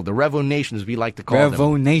faithful, the Revo Nation as we like to call them.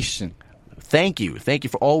 Revo Nation. Thank you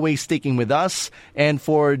for always sticking with us and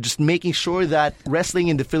for just making sure that wrestling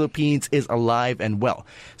in the Philippines is alive and well.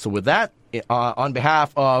 So with that, on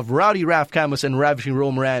behalf of Rowdy Raf Camus and Ravishing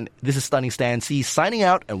Romaran, this is Stunning Stan C signing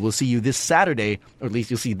out, and we'll see you this Saturday, or at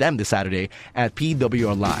least you'll see them this Saturday at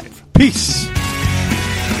PWR Live. Peace!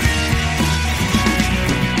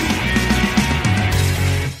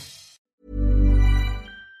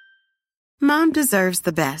 Mom deserves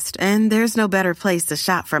the best, and there's no better place to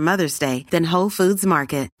shop for Mother's Day than Whole Foods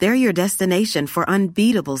Market. They're your destination for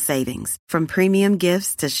unbeatable savings, from premium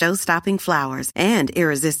gifts to show-stopping flowers and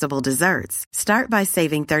irresistible desserts. Start by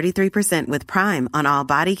saving 33% with Prime on all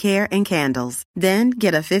body care and candles. Then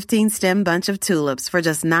get a 15-stem bunch of tulips for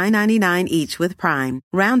just $9.99 each with Prime.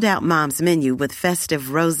 Round out Mom's menu with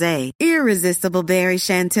festive rosé, irresistible berry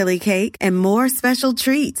chantilly cake, and more special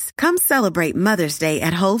treats. Come celebrate Mother's Day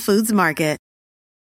at Whole Foods Market.